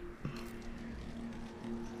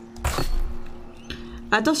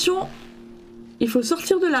 Attention, il faut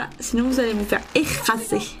sortir de là, sinon vous allez vous faire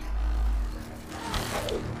écraser.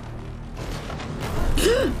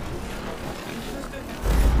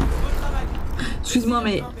 Excuse-moi,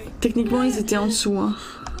 mais techniquement ils étaient en dessous. Hein.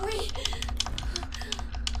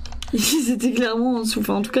 Ils étaient clairement en dessous.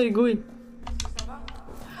 Enfin, en tout cas, Hugo,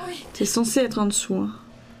 t'es censé être en dessous. Hein.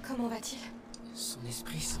 Comment va-t-il? Son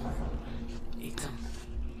esprit semble éteint.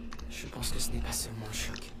 Je pense que ce n'est pas seulement le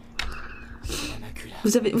choc. C'est la macula.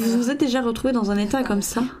 Vous vous êtes déjà retrouvé dans un état comme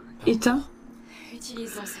ça, éteint?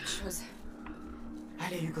 Utilisons cette chose.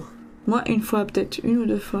 Allez, Hugo. Moi, une fois, peut-être. Une ou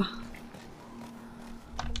deux fois.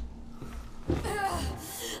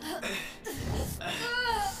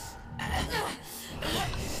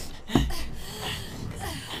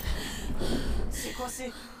 C'est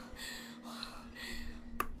coincé.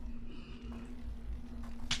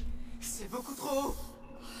 C'est beaucoup trop haut.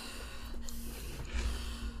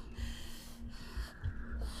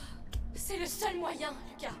 C'est le seul moyen,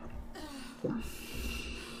 Lucas.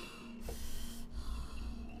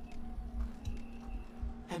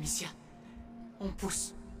 Amicia, on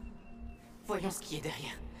pousse. Voyons ce qui est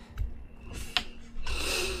derrière.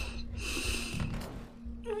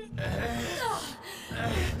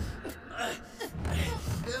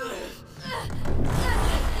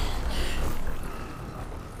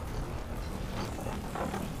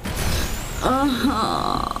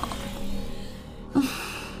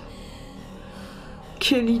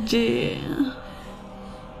 Quelle idée.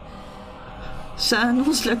 Ça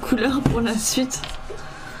annonce la couleur pour la suite.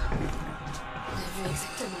 On a vu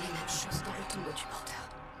exactement les mêmes choses dans le tombeau du porteur.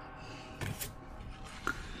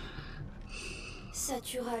 Ça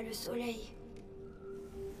tuera le soleil.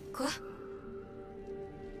 Quoi?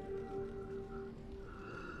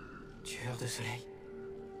 Tueur de soleil.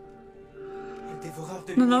 Le dévoreur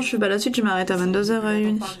de Non, je fais pas la suite, je m'arrête à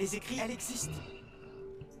 22h01. Les écrits, elle existe.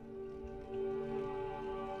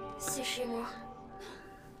 C'est chez moi.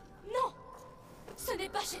 Non! Ce n'est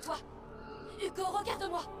pas chez toi! Hugo,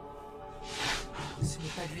 regarde-moi! Ce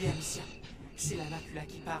n'est pas lui, Amicia. C'est la macula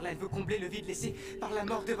qui parle. Elle veut combler le vide laissé par la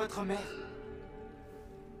mort de votre mère.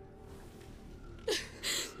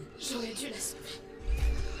 J'aurais dû la sauver.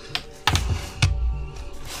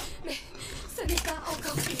 Mais ce n'est pas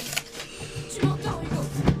encore fini. Tu m'entends, Hugo?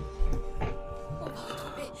 On va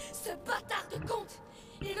retrouver ce bâtard de comte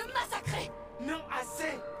et le massacrer! Non,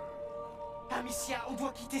 assez! Amicia, on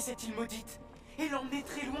doit quitter cette île maudite et l'emmener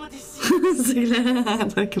très loin d'ici. C'est clair,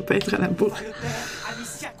 elle doit pas être à la bourre. On va le faire.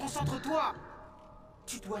 Amicia, concentre-toi.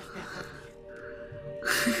 Tu dois le faire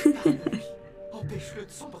revenir. Parle-lui. Empêche-le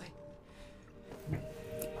de sombrer.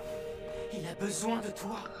 Il a besoin de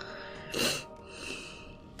toi.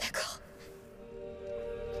 D'accord.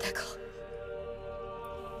 D'accord.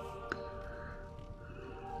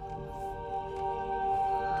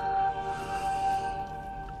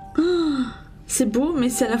 C'est beau, mais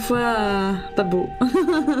c'est à la fois pas beau.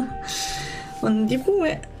 On du coup,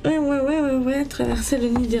 ouais, traverser le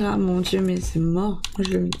nid des rats. Mon dieu, mais c'est mort. Moi,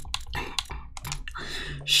 je le mets.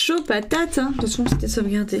 Chaud patate, hein. De toute façon, c'était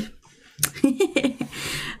sauvegardé.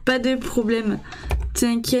 Pas de problème.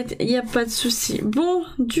 T'inquiète, y a pas de souci. Bon,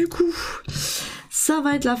 du coup, ça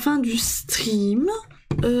va être la fin du stream.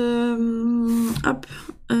 Hop.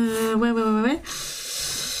 Ouais.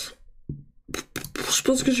 Je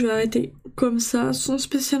pense que je vais arrêter comme ça, sans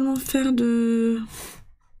spécialement faire de...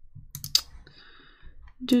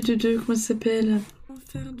 comment ça s'appelle?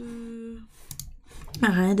 Faire de...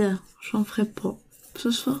 Raid, j'en ferai pas ce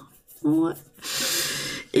soir. Ouais.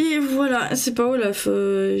 Et voilà, c'est pas Olaf,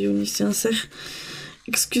 Yoni, c'est un cerf.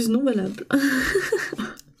 Excuse non valable.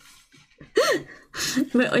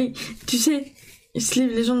 Mais oui, tu sais...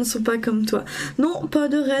 Sleeve, les gens ne sont pas comme toi. Non, pas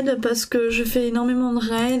de raid parce que je fais énormément de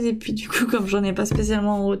raids et puis du coup comme j'en ai pas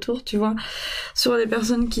spécialement en retour, tu vois, sur les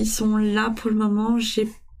personnes qui sont là pour le moment,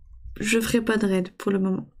 je ferai pas de raid pour le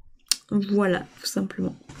moment. Voilà, tout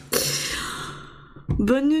simplement.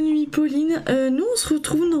 Bonne nuit Pauline. Nous on se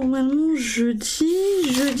retrouve normalement jeudi.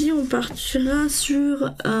 Jeudi on partira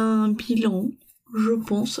sur un bilan. Je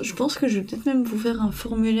pense que je vais peut-être même vous faire un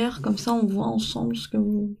formulaire comme ça on voit ensemble ce que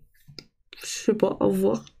vous... Je sais pas, au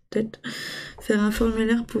revoir. peut-être faire un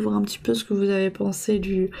formulaire pour voir un petit peu ce que vous avez pensé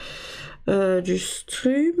du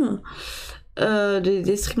stream,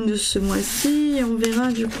 des streams de ce mois-ci, et on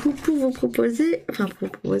verra du coup pour vous proposer, enfin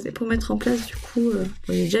pour mettre en place du coup,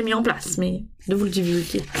 j'ai déjà mis en place, mais de vous le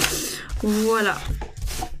divulguer. Voilà.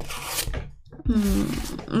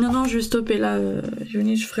 Non, je vais stopper là,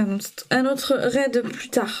 je ferai un autre raid plus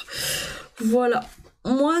tard. Voilà.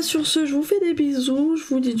 Moi, sur ce, je vous fais des bisous. Je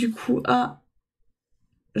vous dis du coup à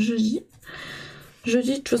jeudi.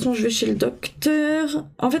 Jeudi, de toute façon, je vais chez le docteur.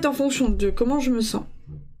 En fait, en fonction de comment je me sens.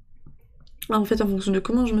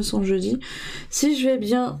 Jeudi, si je vais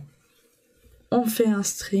bien, on fait un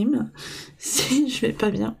stream. Si je vais pas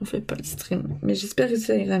bien, on fait pas le stream. Mais j'espère que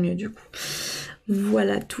ça ira mieux du coup.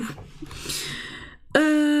 Voilà tout.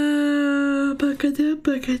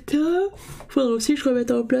 Pacata. Faudra aussi que je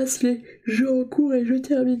remette en place les jeux en cours et jeux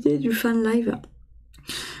terminés du fan live.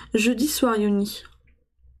 Jeudi soir, Yoni.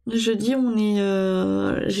 Jeudi, on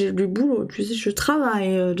est... j'ai du boulot, tu sais, je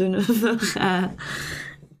travaille de 9h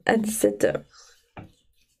à 17h.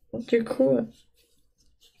 Du coup...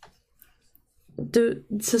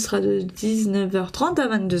 ce sera de 19h30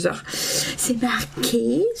 à 22h. C'est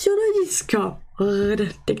marqué sur le Discord,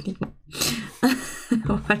 techniquement.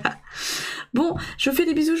 Voilà. Bon, je vous fais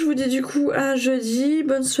des bisous, je vous dis du coup à jeudi.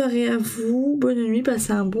 Bonne soirée à vous, bonne nuit,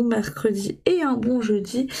 passez un bon mercredi et un bon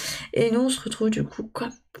jeudi. Et nous on se retrouve du coup,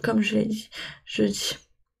 comme je l'ai dit, jeudi.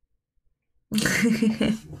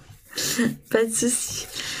 Pas de soucis.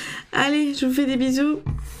 Allez, je vous fais des bisous.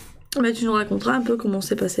 Bah, tu nous raconteras un peu comment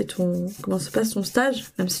se passe ton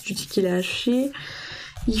stage, même si tu dis qu'il est à chier.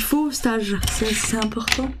 Il faut stage, c'est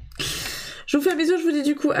important. Je vous fais un bisou, je vous dis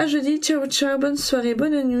du coup à jeudi. Ciao, ciao, bonne soirée,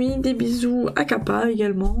 bonne nuit. Des bisous à Kappa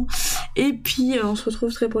également. Et puis on se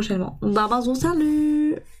retrouve très prochainement. Barbazon,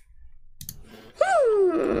 salut.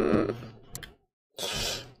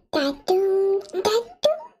 Tatou, tatou.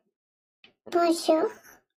 Bonjour.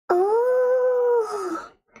 Oh,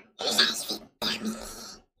 là je vais terminer.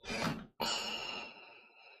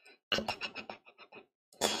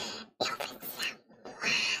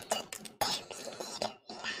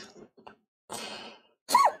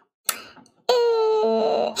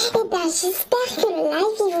 Et ben j'espère que le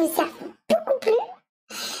live il vous a beaucoup plu.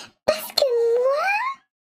 Parce que moi...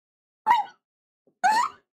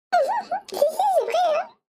 Si, c'est vrai, hein.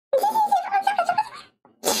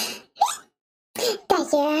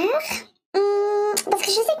 D'ailleurs, parce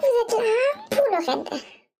que je sais que vous êtes là pour le raid.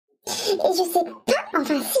 Et je sais pas,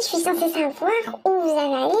 enfin si je suis censée savoir où vous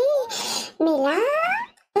allez aller. Mais là,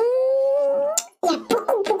 il y a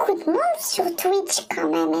beaucoup de monde sur Twitch quand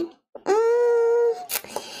même.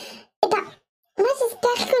 Et ben, moi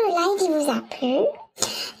j'espère que le live il vous a plu.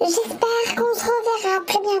 J'espère qu'on se reverra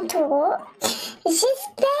très bientôt.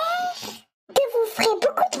 J'espère que vous ferez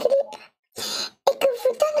beaucoup de clips et que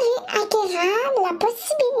vous donnerez à Kéra la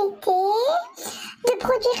possibilité de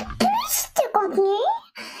produire plus de contenu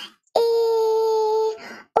et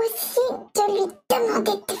aussi de lui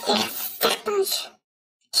demander de faire certains jeux.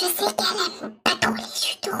 Je sais qu'elle aime pas trop les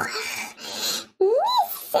jeux d'horreur, mais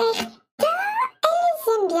certains, elle les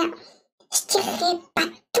aime bien. Je dirais pas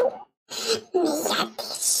tout, mais il y a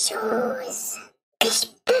des choses que je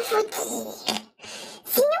peux vous dire.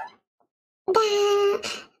 Sinon, ben,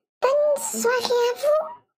 bonne soirée à vous,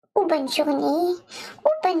 ou bonne journée,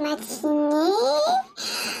 ou bonne matinée.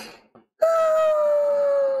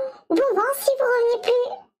 Bon vent si vous revenez plus.